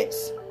God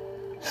is.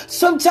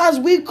 Sometimes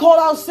we call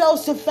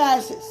ourselves to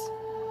fasts,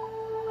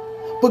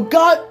 but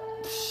God,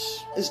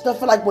 it's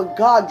nothing like when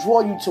God draw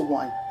you to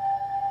one.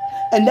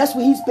 And that's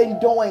what he's been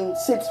doing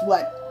since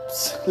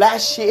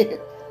last year,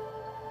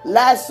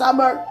 last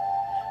summer.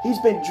 He's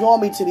been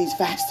drawing me to these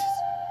fasts.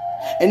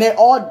 And they're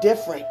all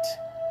different.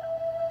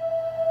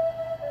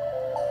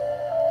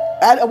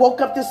 I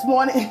woke up this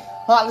morning,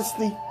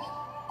 honestly.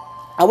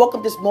 I woke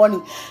up this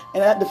morning,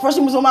 and the first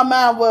thing that was on my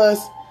mind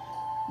was,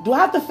 do I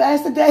have to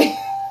fast today?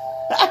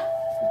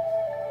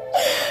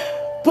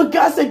 But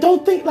God said,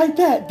 don't think like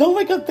that. Don't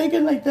wake up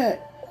thinking like that.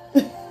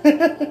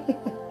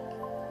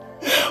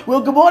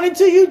 Well, good morning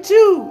to you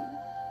too.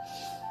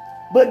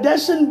 But that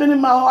shouldn't have been in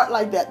my heart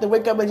like that, to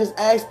wake up and just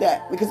ask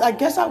that. Because I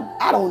guess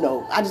I don't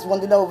know. I just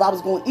wanted to know if I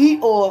was going to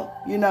eat or,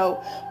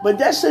 But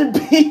that shouldn't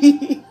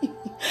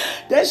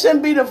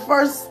be the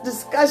first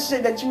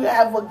discussion that you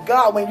have with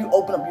God when you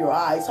open up your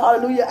eyes.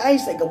 Hallelujah. I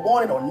ain't say good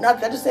morning or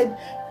nothing. I just said,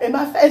 am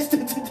I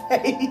fasting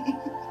today?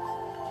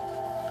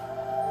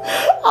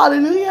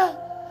 Hallelujah.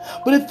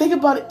 But the thing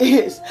about it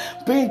is,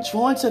 being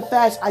drawn to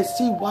fast, I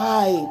see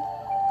why.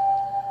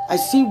 I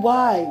see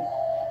why.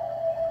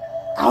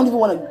 I don't even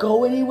want to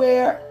go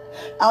anywhere.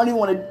 I don't even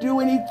want to do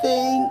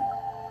anything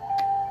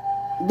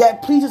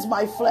that pleases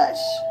my flesh.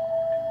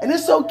 And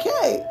it's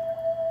okay.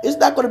 It's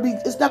not going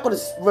to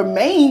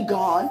remain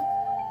gone,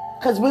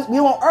 because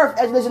we're on earth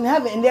as it is in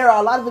heaven, and there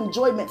are a lot of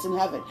enjoyments in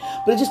heaven.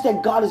 But it's just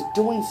that God is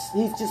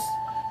he's just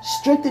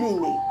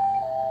strengthening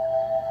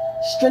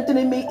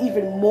me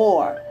even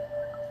more,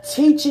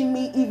 teaching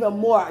me even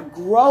more.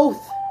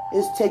 Growth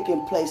is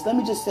taking place. Let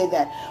me just say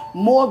that.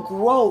 More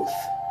growth.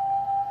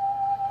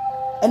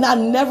 And I've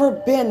never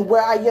been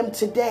where I am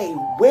today.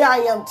 Where I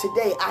am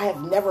today, I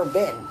have never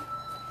been.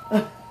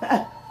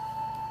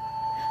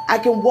 I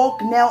can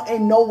walk now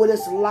and know what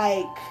it's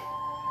like.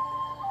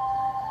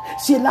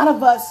 See, a lot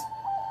of us,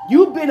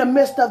 you be in the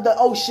midst of the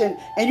ocean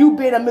and you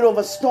be in the middle of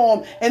a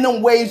storm and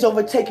them waves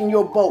overtaking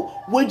your boat.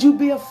 Would you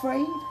be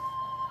afraid?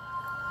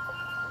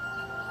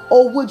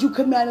 Or would you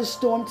command a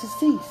storm to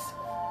cease?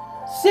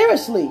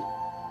 Seriously.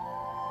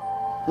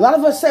 A lot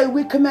of us say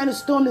we command a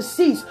storm to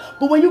cease.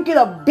 But when you get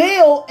a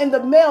bill in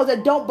the mail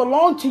that don't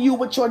belong to you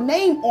with your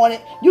name on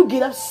it, you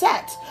get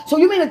upset. So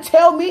you mean to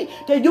tell me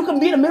that you can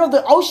be in the middle of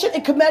the ocean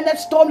and command that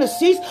storm to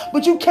cease,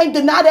 but you can't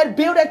deny that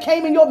bill that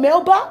came in your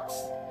mailbox?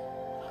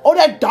 Or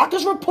that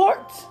doctor's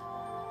report?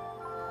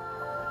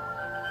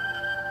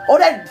 Or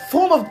that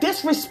form of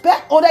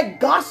disrespect? Or that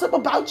gossip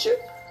about you?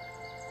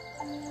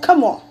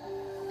 Come on.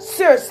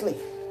 Seriously.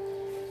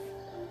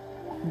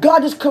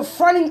 God is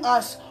confronting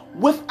us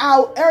with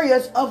our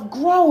areas of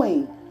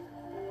growing.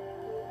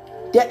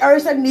 There are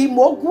areas that need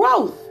more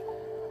growth.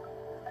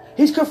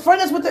 He's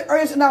confronting us with the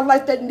areas in our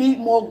life that need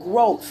more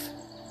growth.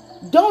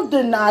 Don't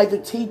deny the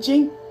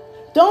teaching.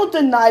 Don't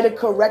deny the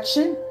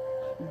correction.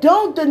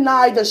 Don't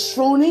deny the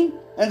pruning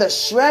and the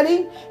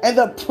shredding and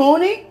the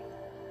pruning.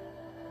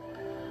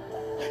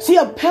 See,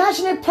 a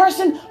passionate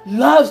person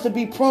loves to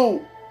be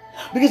pruned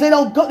because they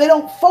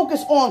don't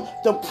focus on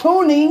the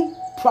pruning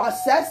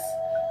process.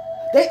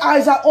 Their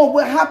eyes are on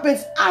what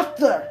happens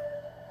after.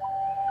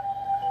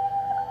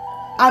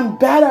 I'm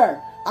better.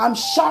 I'm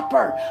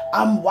sharper.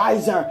 I'm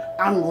wiser.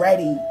 I'm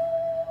ready.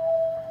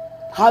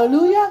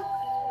 Hallelujah.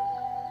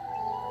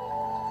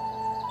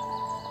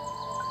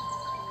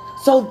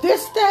 So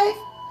this day,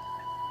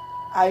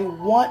 I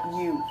want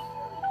you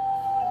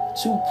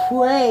to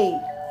pray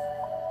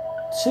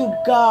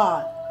to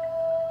God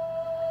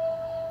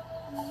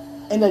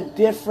in a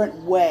different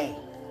way.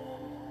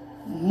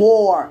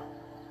 More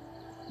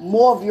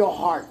of your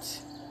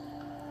heart.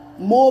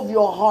 More of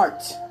your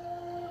heart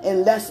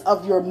and less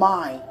of your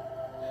mind.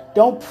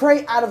 Don't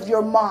pray out of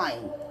your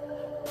mind.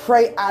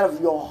 Pray out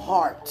of your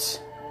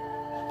heart.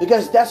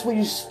 Because that's where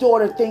you store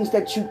the things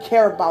that you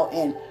care about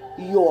in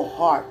your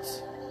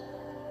heart.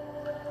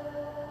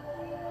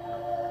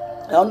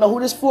 I don't know who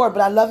this is for,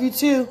 but I love you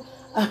too.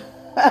 I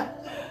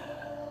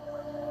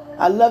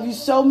love you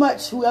so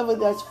much, whoever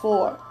that's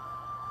for.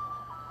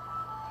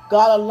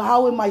 God,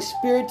 allowing my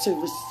spirit to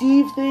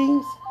receive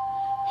things,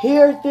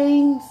 hear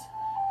things,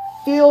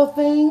 feel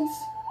things.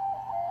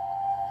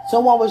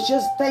 Someone was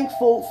just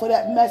thankful for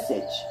that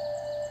message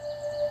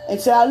and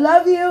said, I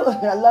love you.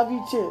 I love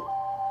you too.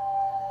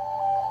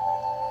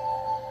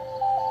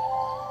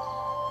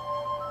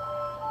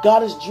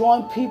 God is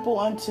drawing people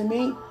unto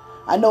me.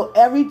 I know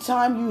every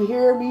time you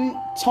hear me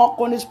talk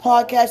on this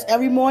podcast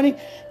every morning,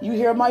 you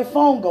hear my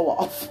phone go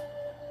off.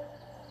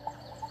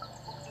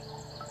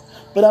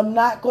 But I'm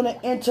not going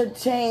to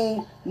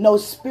entertain no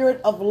spirit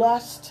of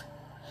lust.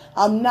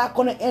 I'm not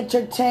going to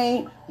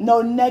entertain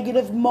no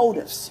negative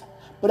motives.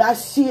 But I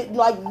see it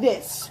like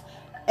this.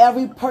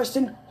 Every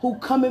person who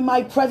come in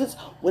my presence,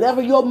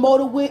 whatever your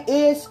motive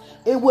is,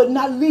 it would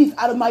not leave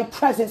out of my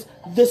presence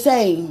the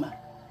same.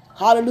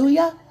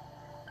 Hallelujah.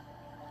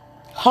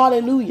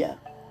 Hallelujah.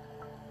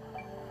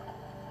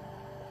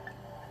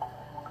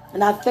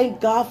 And I thank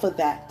God for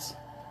that.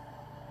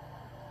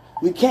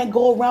 We can't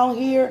go around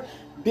here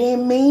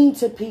being mean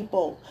to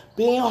people,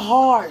 being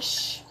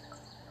harsh.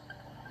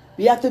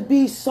 We have to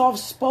be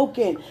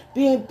soft-spoken,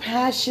 being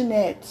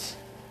passionate,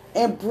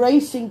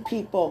 embracing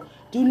people.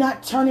 Do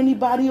not turn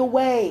anybody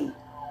away.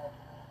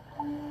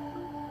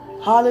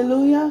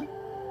 Hallelujah.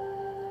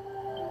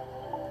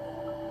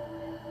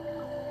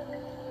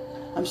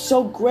 I'm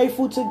so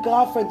grateful to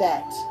God for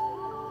that.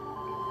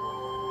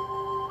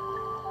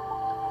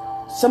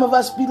 Some of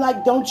us be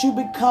like, don't you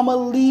become a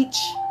leech.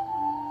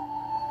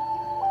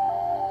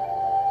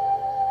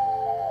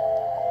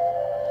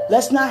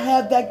 Let's not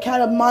have that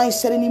kind of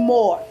mindset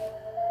anymore.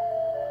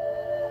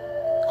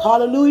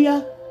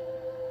 Hallelujah.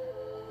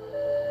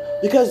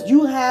 Because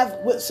you have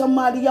what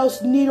somebody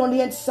else need on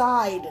the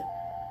inside.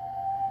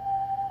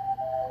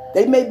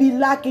 They may be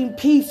lacking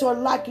peace or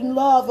lacking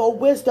love or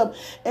wisdom,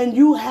 and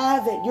you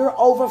have it. You're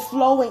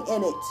overflowing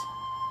in it.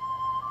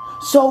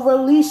 So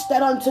release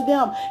that unto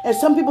them. And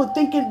some people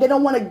thinking they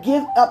don't want to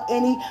give up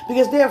any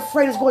because they're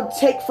afraid it's going to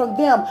take from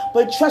them.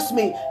 But trust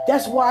me,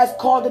 that's why it's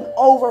called an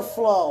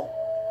overflow.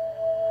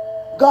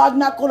 God's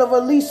not going to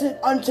release it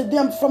unto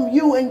them from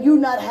you and you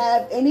not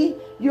have any.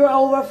 You're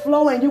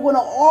overflowing. You're going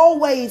to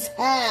always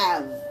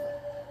have.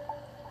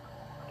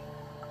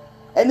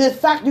 And in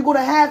fact, you're going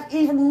to have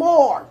even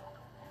more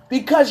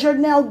because you're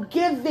now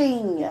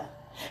giving.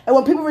 And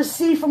when people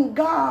receive from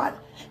God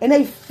and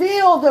they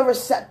feel the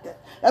receptive,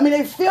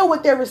 they feel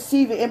what they're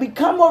receiving and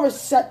become more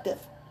receptive,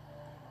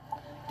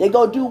 they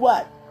go do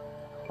what?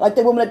 Like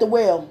the woman at the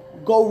well,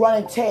 go run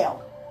and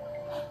tell.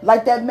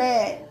 Like that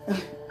man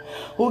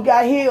who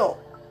got healed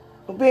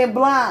for being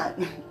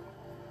blind,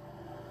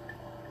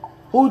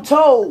 who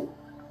told,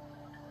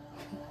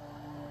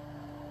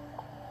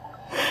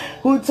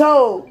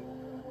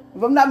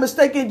 if I'm not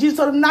mistaken, Jesus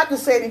told him not to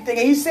say anything,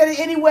 and he said it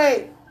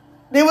anyway.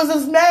 There was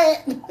this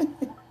man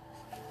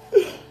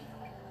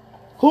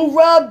who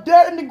rubbed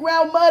dirt in the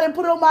ground, mud, and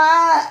put it on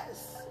my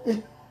eyes.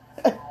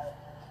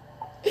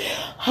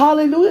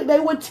 Hallelujah. They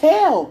would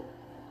tell.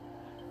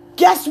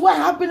 Guess what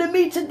happened to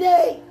me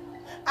today?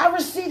 I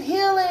received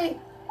healing.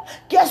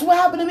 Guess what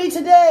happened to me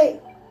today?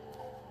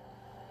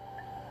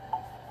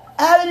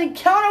 I had an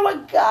encounter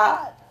with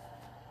God.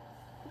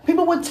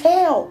 People would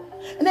tell.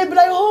 And they'd be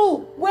like,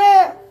 who?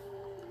 Where?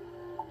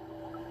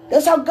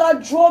 That's how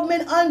God drew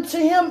men unto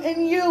him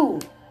and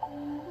you.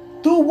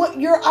 Through what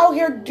you're out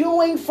here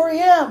doing for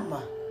him.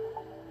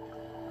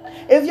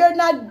 If you're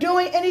not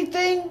doing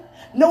anything,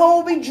 no one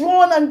will be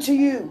drawn unto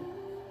you.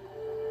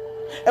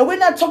 And we're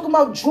not talking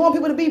about drawing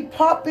people to be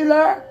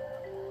popular.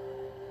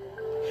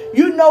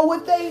 You know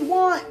what they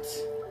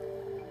want.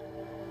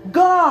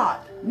 God,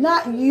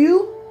 not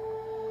you.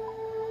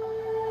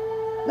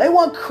 They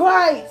want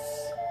Christ.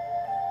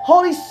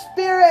 Holy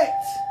Spirit.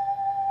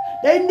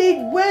 They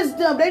need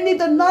wisdom. They need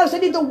the knowledge. They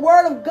need the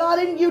word of God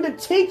in you to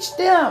teach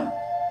them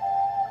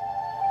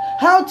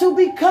how to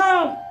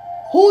become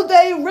who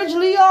they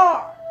originally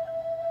are.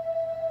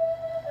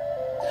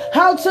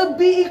 How to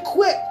be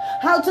equipped,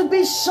 how to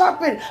be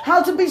sharpened,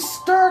 how to be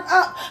stirred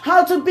up,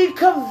 how to be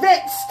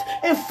convinced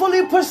and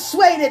fully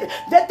persuaded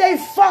that their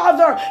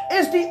Father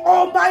is the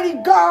Almighty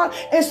God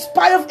in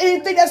spite of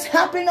anything that's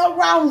happening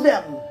around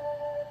them.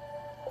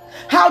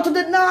 How to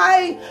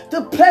deny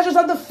the pleasures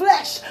of the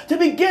flesh, to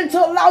begin to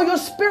allow your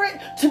spirit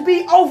to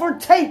be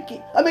overtake.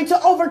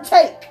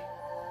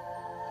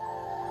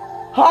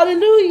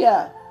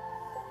 Hallelujah.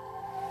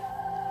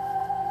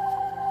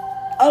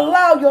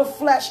 Allow your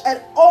flesh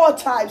at all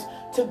times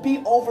to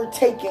be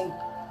overtaken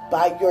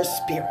by your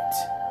spirit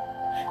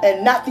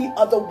and not the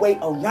other way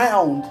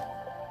around,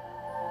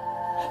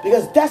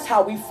 because that's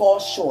how we fall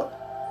short.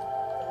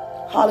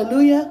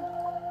 Hallelujah.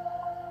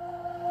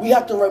 We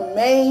have to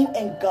remain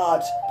in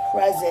God's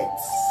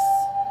presence.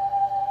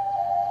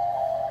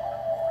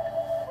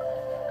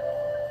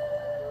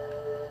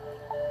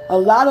 A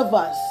lot of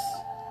us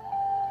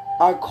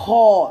are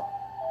called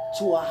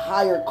to a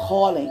higher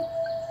calling.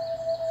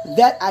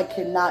 That I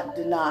cannot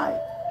deny,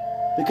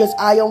 because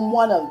I am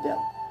one of them.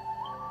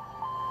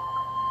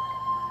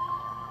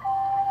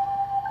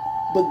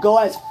 But go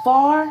as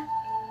far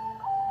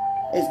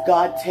as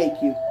God take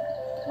you,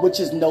 which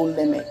is no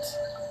limit.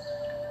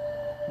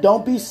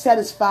 Don't be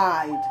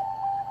satisfied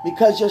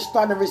because you're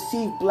starting to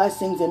receive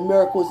blessings and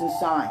miracles and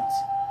signs.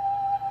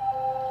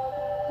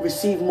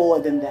 Receive more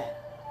than that.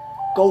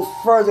 Go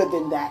further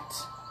than that.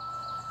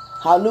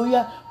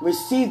 Hallelujah.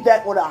 Receive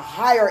that with a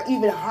higher,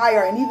 even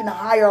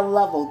higher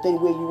level than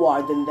where you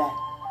are than that.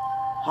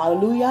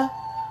 Hallelujah.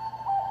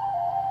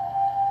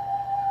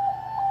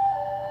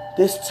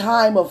 This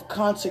time of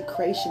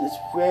consecration is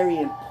very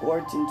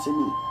important to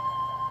me.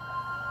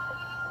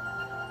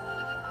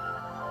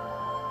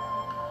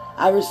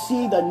 I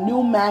received a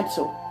new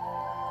mantle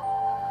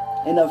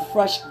and a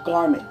fresh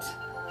garment.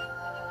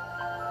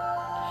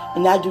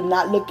 And I do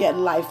not look at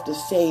life the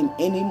same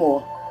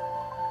anymore.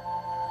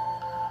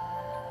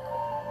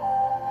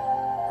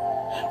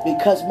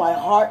 Because my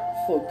heart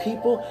for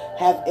people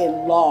have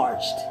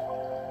enlarged.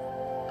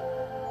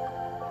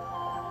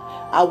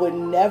 I would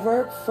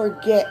never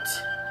forget.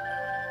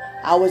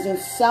 I was in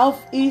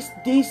Southeast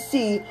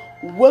DC,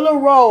 Willow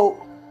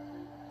Road,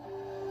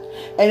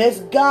 and this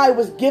guy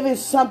was giving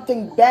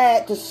something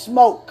bad to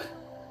smoke.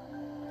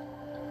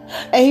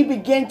 And he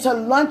began to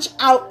lunge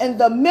out in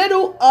the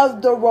middle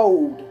of the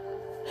road.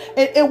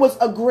 And it was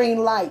a green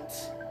light.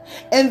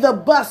 And the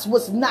bus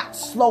was not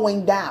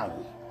slowing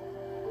down.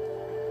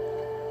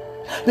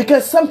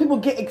 Because some people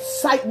get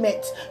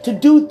excitement to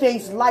do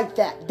things like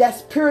that.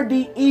 That's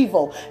purely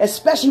evil.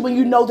 Especially when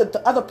you know that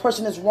the other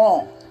person is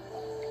wrong.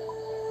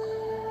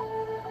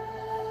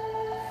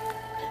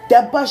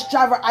 That bus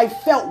driver, I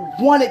felt,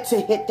 wanted to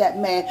hit that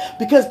man.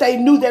 Because they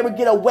knew they would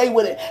get away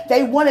with it.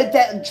 They wanted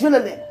that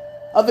adrenaline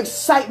of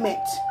excitement.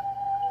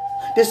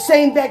 The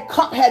same that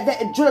cop had that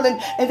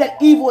adrenaline and that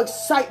evil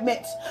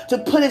excitement to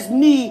put his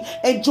knee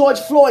in George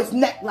Floyd's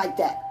neck like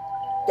that.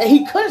 That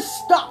he could have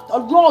stopped a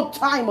long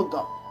time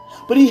ago.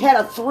 But he had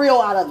a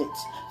thrill out of it.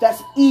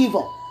 That's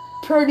evil.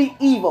 Purely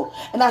evil.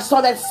 And I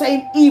saw that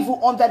same evil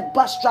on that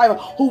bus driver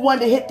who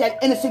wanted to hit that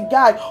innocent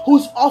guy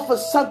who's off of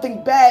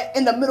something bad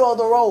in the middle of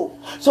the road.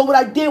 So what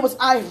I did was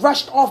I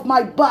rushed off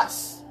my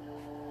bus.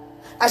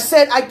 I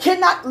said, I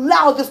cannot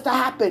allow this to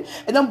happen.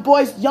 And them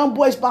boys, young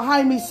boys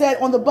behind me said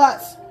on the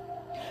bus,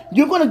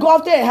 you're going to go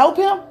out there and help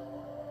him?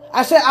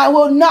 I said, I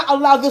will not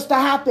allow this to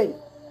happen.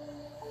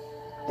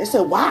 They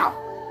said, wow.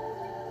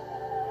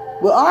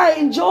 Well, all right,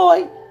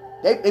 enjoy.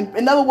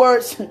 In other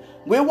words,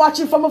 we're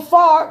watching from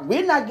afar.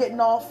 We're not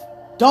getting off.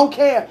 Don't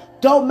care.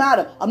 Don't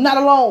matter. I'm not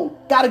alone.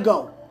 Gotta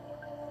go.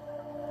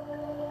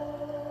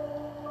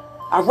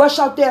 I rushed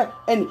out there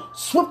and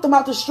swooped them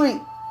out the street.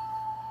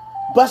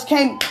 Bus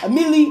came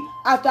immediately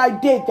after I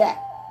did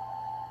that.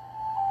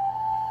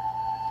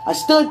 I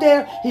stood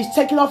there. He's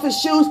taking off his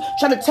shoes,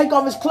 trying to take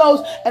off his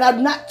clothes, and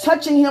I'm not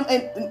touching him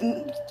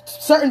in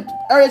certain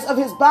areas of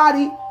his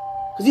body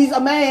because he's a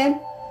man.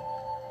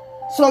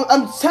 So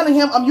I'm telling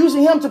him, I'm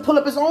using him to pull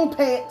up his own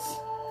pants.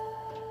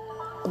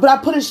 But I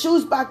put his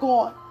shoes back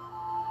on.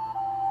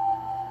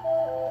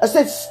 I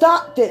said,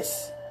 stop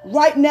this.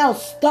 Right now,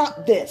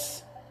 stop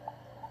this.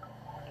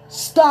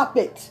 Stop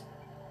it.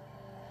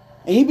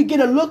 And he began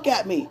to look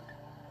at me.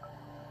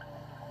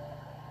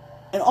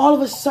 And all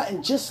of a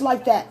sudden, just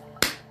like that,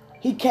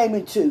 he came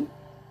into.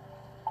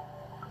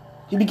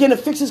 He began to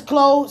fix his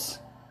clothes.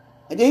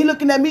 And then he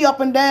looking at me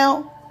up and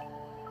down.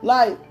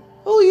 Like,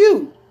 who are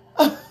you?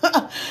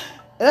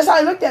 And that's how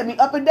he looked at me,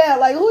 up and down,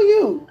 like, who are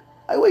you?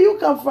 Like, where you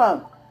come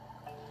from?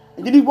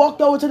 And then he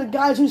walked over to the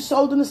guys who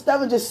sold him the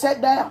stuff and just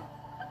sat down.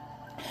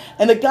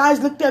 And the guys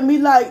looked at me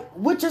like,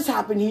 what just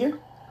happened here?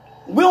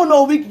 We don't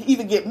know if we can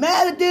even get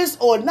mad at this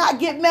or not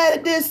get mad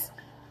at this.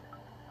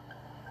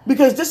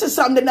 Because this is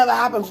something that never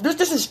happens.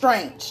 This is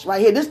strange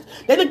right here.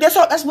 That's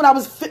what I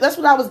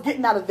was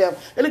getting out of them.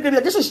 They looked at me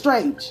like, this is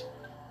strange.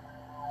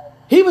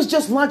 He was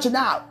just lunching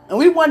out. And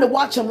we wanted to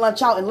watch him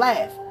lunch out and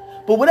laugh.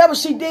 But whatever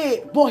she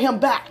did brought him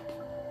back.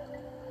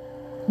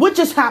 What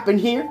just happened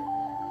here?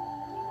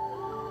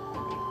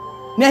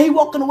 Now he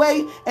walking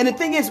away, and the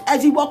thing is,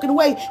 as he walking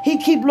away, he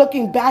keep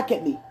looking back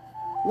at me.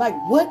 Like,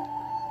 what?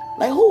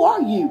 Like, who are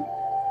you?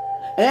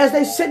 And as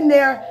they sitting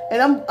there,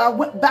 and I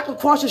went back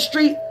across the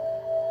street,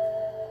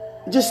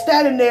 just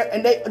standing there,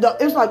 and it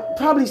was like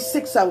probably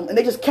 6 of them, and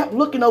they just kept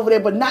looking over there,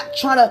 but not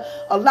trying to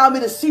allow me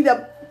to see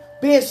them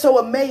being so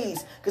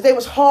amazed, because they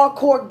was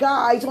hardcore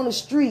guys on the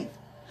street.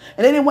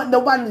 And they didn't want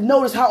nobody to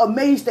notice how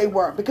amazed they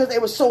were because they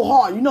were so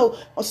hard. You know,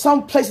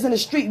 some places in the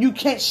street, you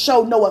can't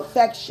show no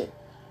affection.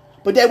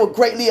 But they were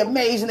greatly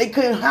amazed and they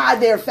couldn't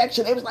hide their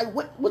affection. They was like,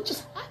 what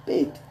just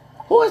happened?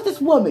 Who is this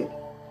woman?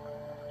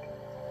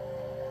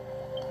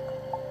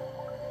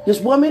 This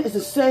woman is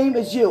the same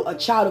as you, a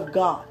child of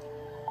God.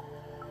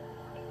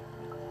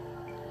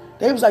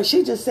 They was like,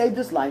 she just saved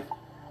his life.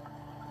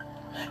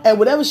 And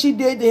whatever she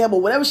did to him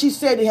or whatever she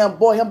said to him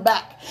brought him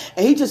back.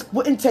 And he just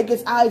wouldn't take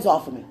his eyes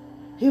off of me.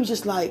 He was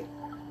just like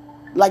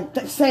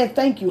saying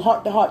thank you,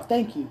 heart to heart,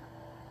 thank you.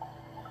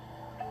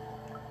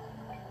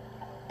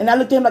 And I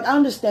looked at him like, I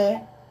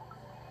understand.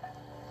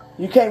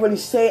 You can't really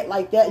say it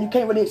like that. You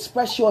can't really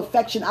express your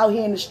affection out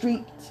here in the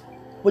streets,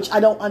 which I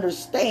don't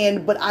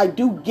understand, but I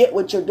do get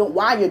what you're doing,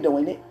 why you're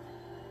doing it.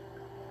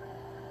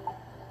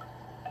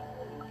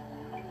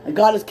 And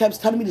God has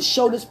kept telling me to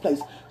show this place,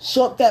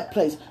 show up that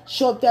place,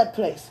 show up that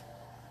place.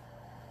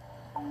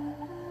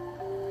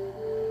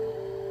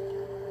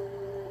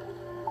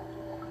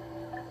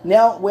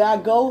 Now, where I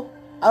go,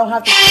 I don't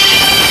have to...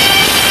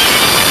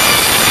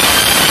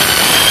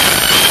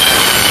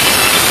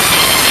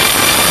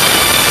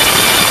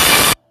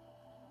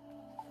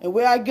 And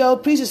where I go,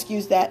 please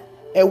excuse that.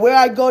 And where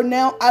I go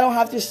now, I don't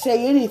have to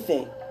say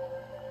anything.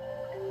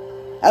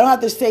 I don't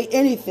have to say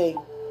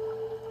anything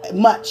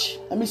much.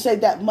 Let me say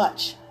that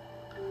much.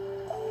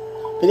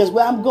 Because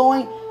where I'm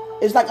going,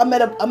 it's like I'm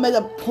at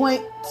a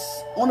point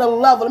on a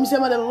level. Let me say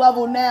I'm at a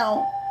level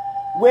now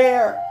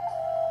where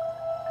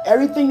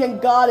everything in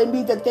God and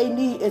me that they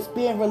need is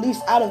being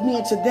released out of me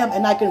into them.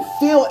 And I can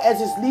feel as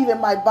it's leaving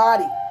my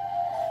body.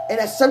 And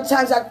that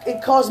sometimes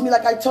it caused me,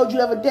 like I told you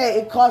the other day,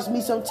 it caused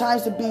me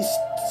sometimes to be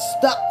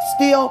stuck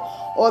still,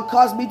 or it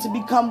caused me to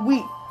become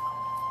weak.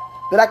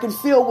 But I can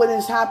feel what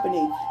is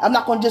happening. I'm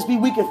not going to just be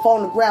weak and fall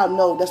on the ground.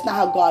 No, that's not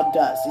how God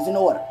does. He's in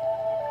order.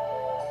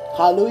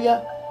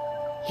 Hallelujah.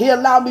 He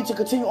allowed me to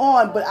continue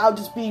on, but I'll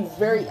be getting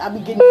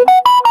weak.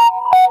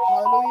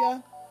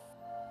 Hallelujah.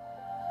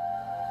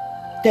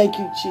 Thank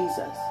you,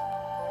 Jesus.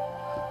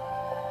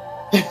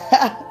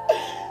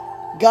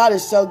 God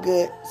is so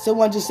good.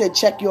 Someone just said,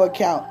 check your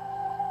account.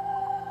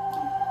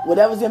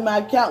 Whatever's in my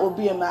account will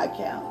be in my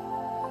account.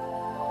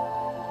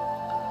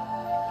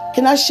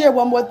 Can I share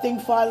one more thing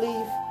before I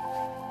leave?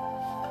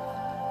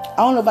 I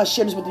don't know if I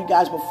shared this with you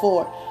guys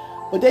before,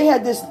 but they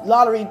had this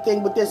lottery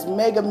thing with this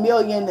Mega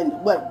Million and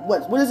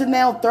what is it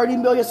now? 30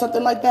 million,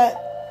 something like that?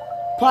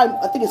 Probably,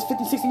 I think it's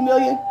 50, 60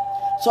 million.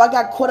 So I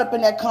got caught up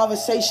in that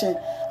conversation.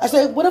 I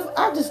said, what if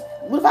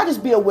I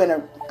just be a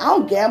winner? I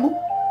don't gamble.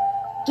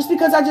 Just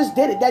because I just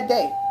did it that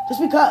day. Just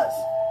because.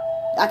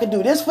 I could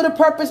do this for the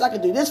purpose. I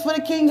could do this for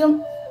the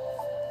kingdom.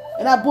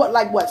 And I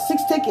bought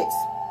 6 tickets.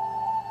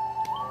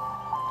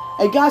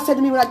 And God said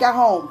to me when I got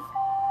home,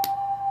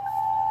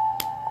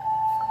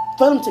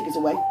 throw them tickets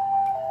away.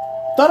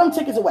 Throw them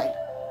tickets away.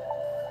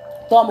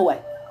 Throw them away.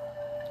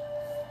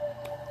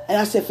 And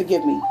I said,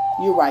 forgive me.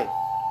 You're right.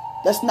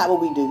 That's not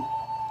what we do.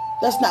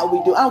 That's not what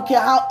we do. I don't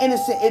care how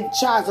innocent it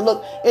tries to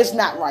look. It's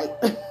not right.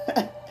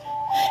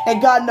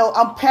 And God knows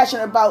I'm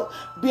passionate about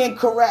being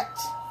correct,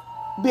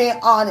 being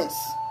honest.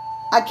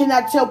 I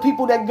cannot tell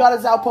people that God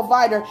is our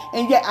provider,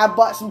 and yet I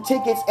bought some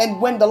tickets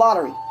and win the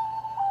lottery.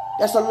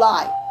 That's a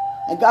lie.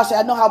 And God said,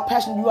 I know how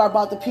passionate you are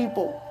about the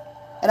people,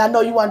 and I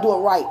know you want to do it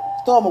right.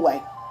 Throw them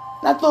away.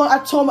 And I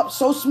tore them up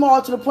so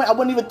small to the point I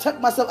wouldn't even tuck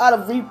myself out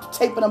of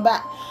re-taping them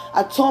back.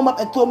 I tore them up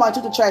and threw them out and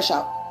took the trash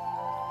out.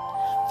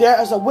 There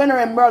is a winner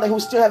in Maryland who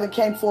still haven't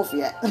came forth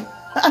yet.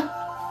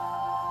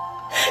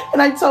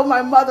 And I told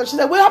my mother, she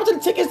said, what happened to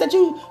the tickets that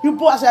you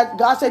bought? I said,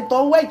 God said, throw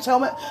away, tell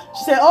me.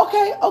 She said,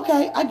 okay,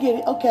 I get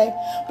it, okay.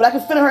 But I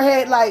could feel in her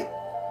head like,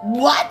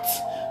 what?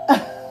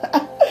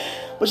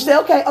 But she said,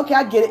 okay,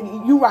 I get it.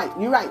 You're right.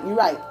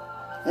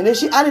 And then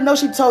I didn't know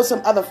she told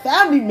some other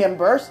family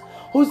members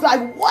who's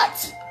like,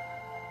 what?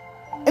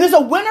 And there's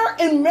a winner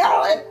in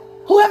Maryland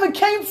who haven't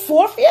came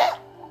forth yet?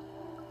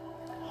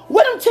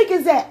 Where them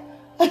tickets at?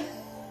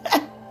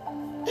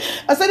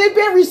 I said, they're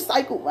being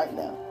recycled right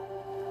now.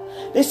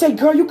 They say,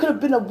 girl, you could have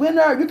been a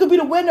winner. You could be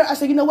the winner. I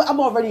said, you know what? I'm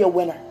already a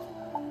winner.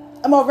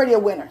 And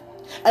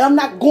I'm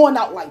not going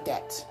out like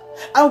that.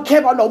 I don't care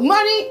about no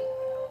money.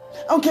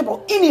 I don't care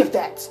about any of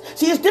that.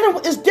 See,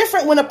 it's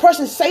different when a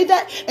person say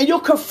that and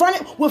you're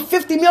confronted with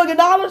 $50 million.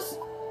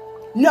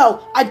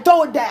 No, I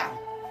throw it down.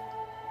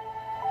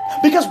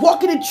 Because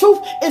walking in truth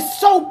is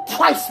so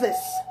priceless.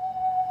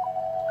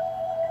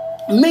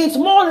 It means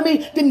more to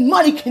me than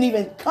money can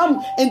even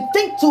come and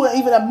think to and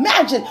even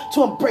imagine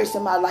to embrace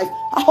in my life.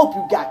 I hope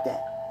you got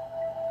that.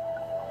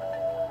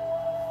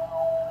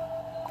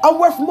 I'm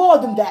worth more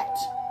than that.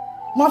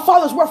 My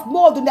Father's worth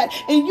more than that.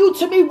 And you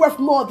to me worth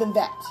more than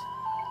that.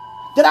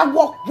 That I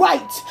walk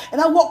right and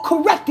I walk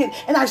corrected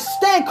and I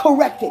stand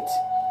corrected.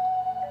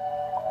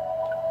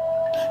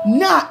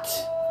 Not,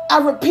 I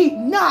repeat,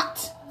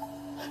 not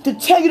to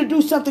tell you to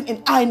do something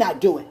and I not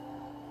do it.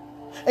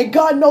 And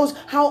God knows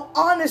how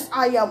honest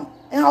I am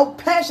and how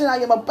passionate I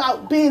am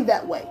about being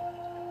that way.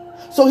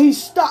 So he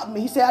stopped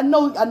me. He said, I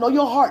know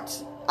your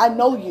hearts. I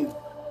know you.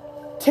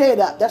 Tear it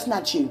up. That's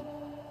not you.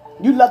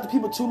 You love the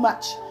people too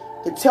much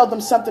to tell them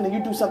something and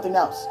you do something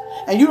else.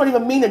 And you don't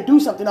even mean to do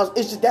something else.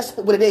 It's just, that's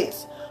what it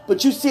is.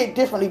 but you see it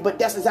differently, but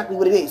that's exactly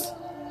what it is.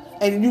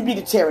 And you need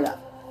to tear it up.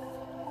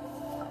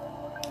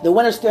 The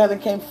winter still haven't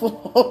came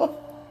full.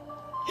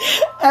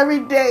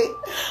 Every day,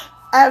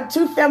 I have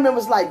 2 family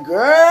members like,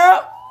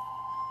 girl,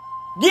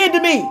 give it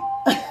to me.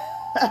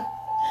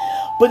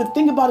 But the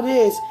thing about it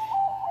is,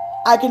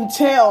 I can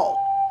tell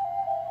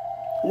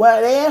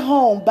when they're at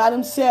home by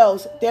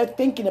themselves, they're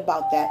thinking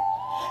about that.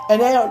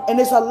 And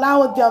it's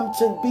allowing them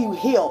to be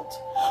healed.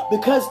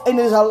 And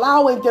it's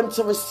allowing them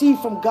to receive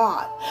from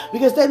God.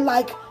 Because they're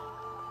like,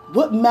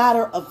 what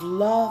matter of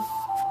love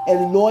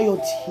and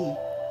loyalty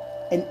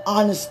and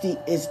honesty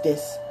is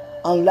this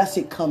unless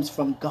it comes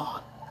from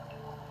God?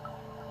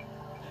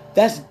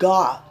 That's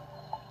God.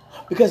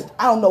 Because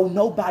I don't know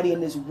nobody in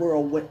this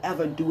world would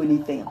ever do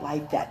anything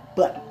like that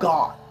but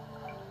God.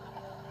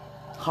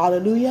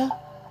 Hallelujah.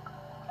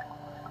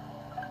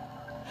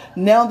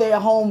 Now they're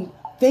at home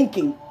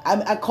thinking.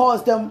 I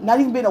caused them,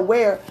 not even being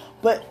aware,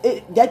 but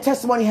that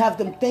testimony have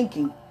them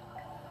thinking.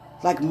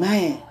 Like,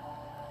 man,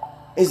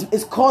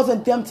 it's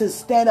causing them to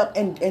stand up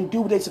and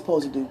do what they're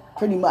supposed to do.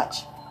 Pretty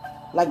much.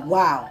 Like,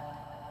 wow.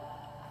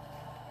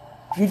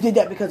 You did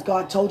that because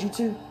God told you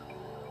to?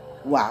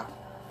 Wow.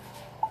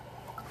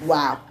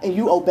 Wow. And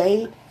you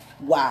obeyed?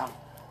 Wow.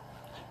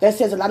 That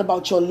says a lot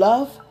about your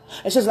love.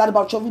 It says a lot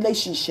about your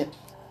relationship.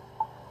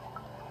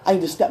 I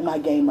need to step my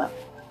game up.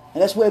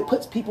 And that's where it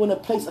puts people in a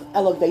place of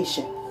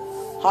elevation.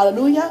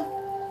 Hallelujah.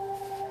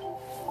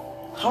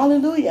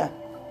 Hallelujah.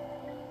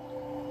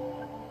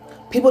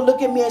 People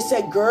look at me and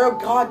say, girl,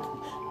 God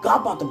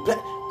about to bless.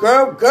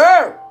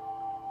 Girl,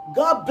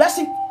 God bless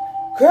you.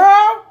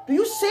 Girl, do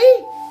you see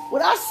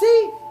what I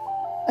see?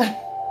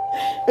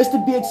 It's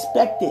to be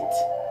expected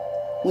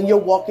when you're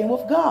walking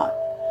with God.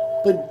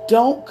 But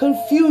don't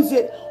confuse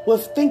it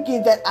with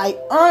thinking that I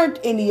earned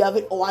any of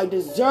it or I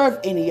deserve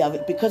any of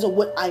it because of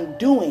what I'm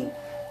doing.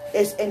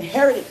 It's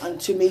inherited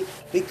unto me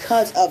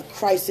because of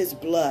Christ's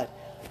blood.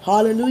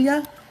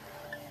 Hallelujah.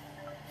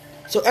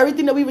 So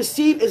everything that we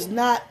receive is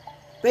not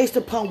based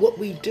upon what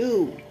we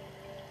do.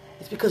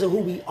 It's because of who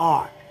we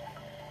are.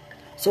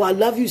 So I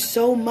love you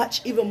so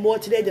much, even more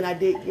today than I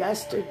did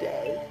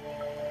yesterday.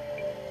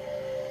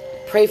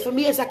 Pray for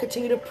me as I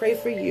continue to pray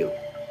for you.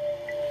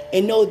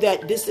 And know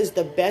that this is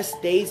the best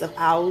days of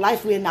our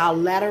life. We're in our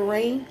latter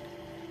rain.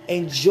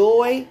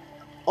 Enjoy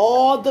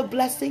all the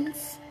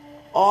blessings,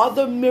 all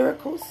the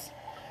miracles,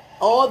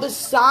 all the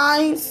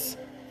signs,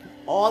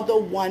 all the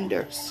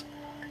wonders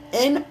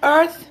in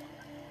earth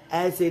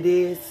as it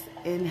is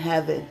in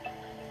heaven.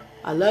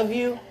 I love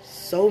you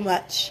so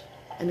much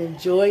and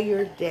enjoy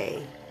your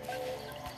day.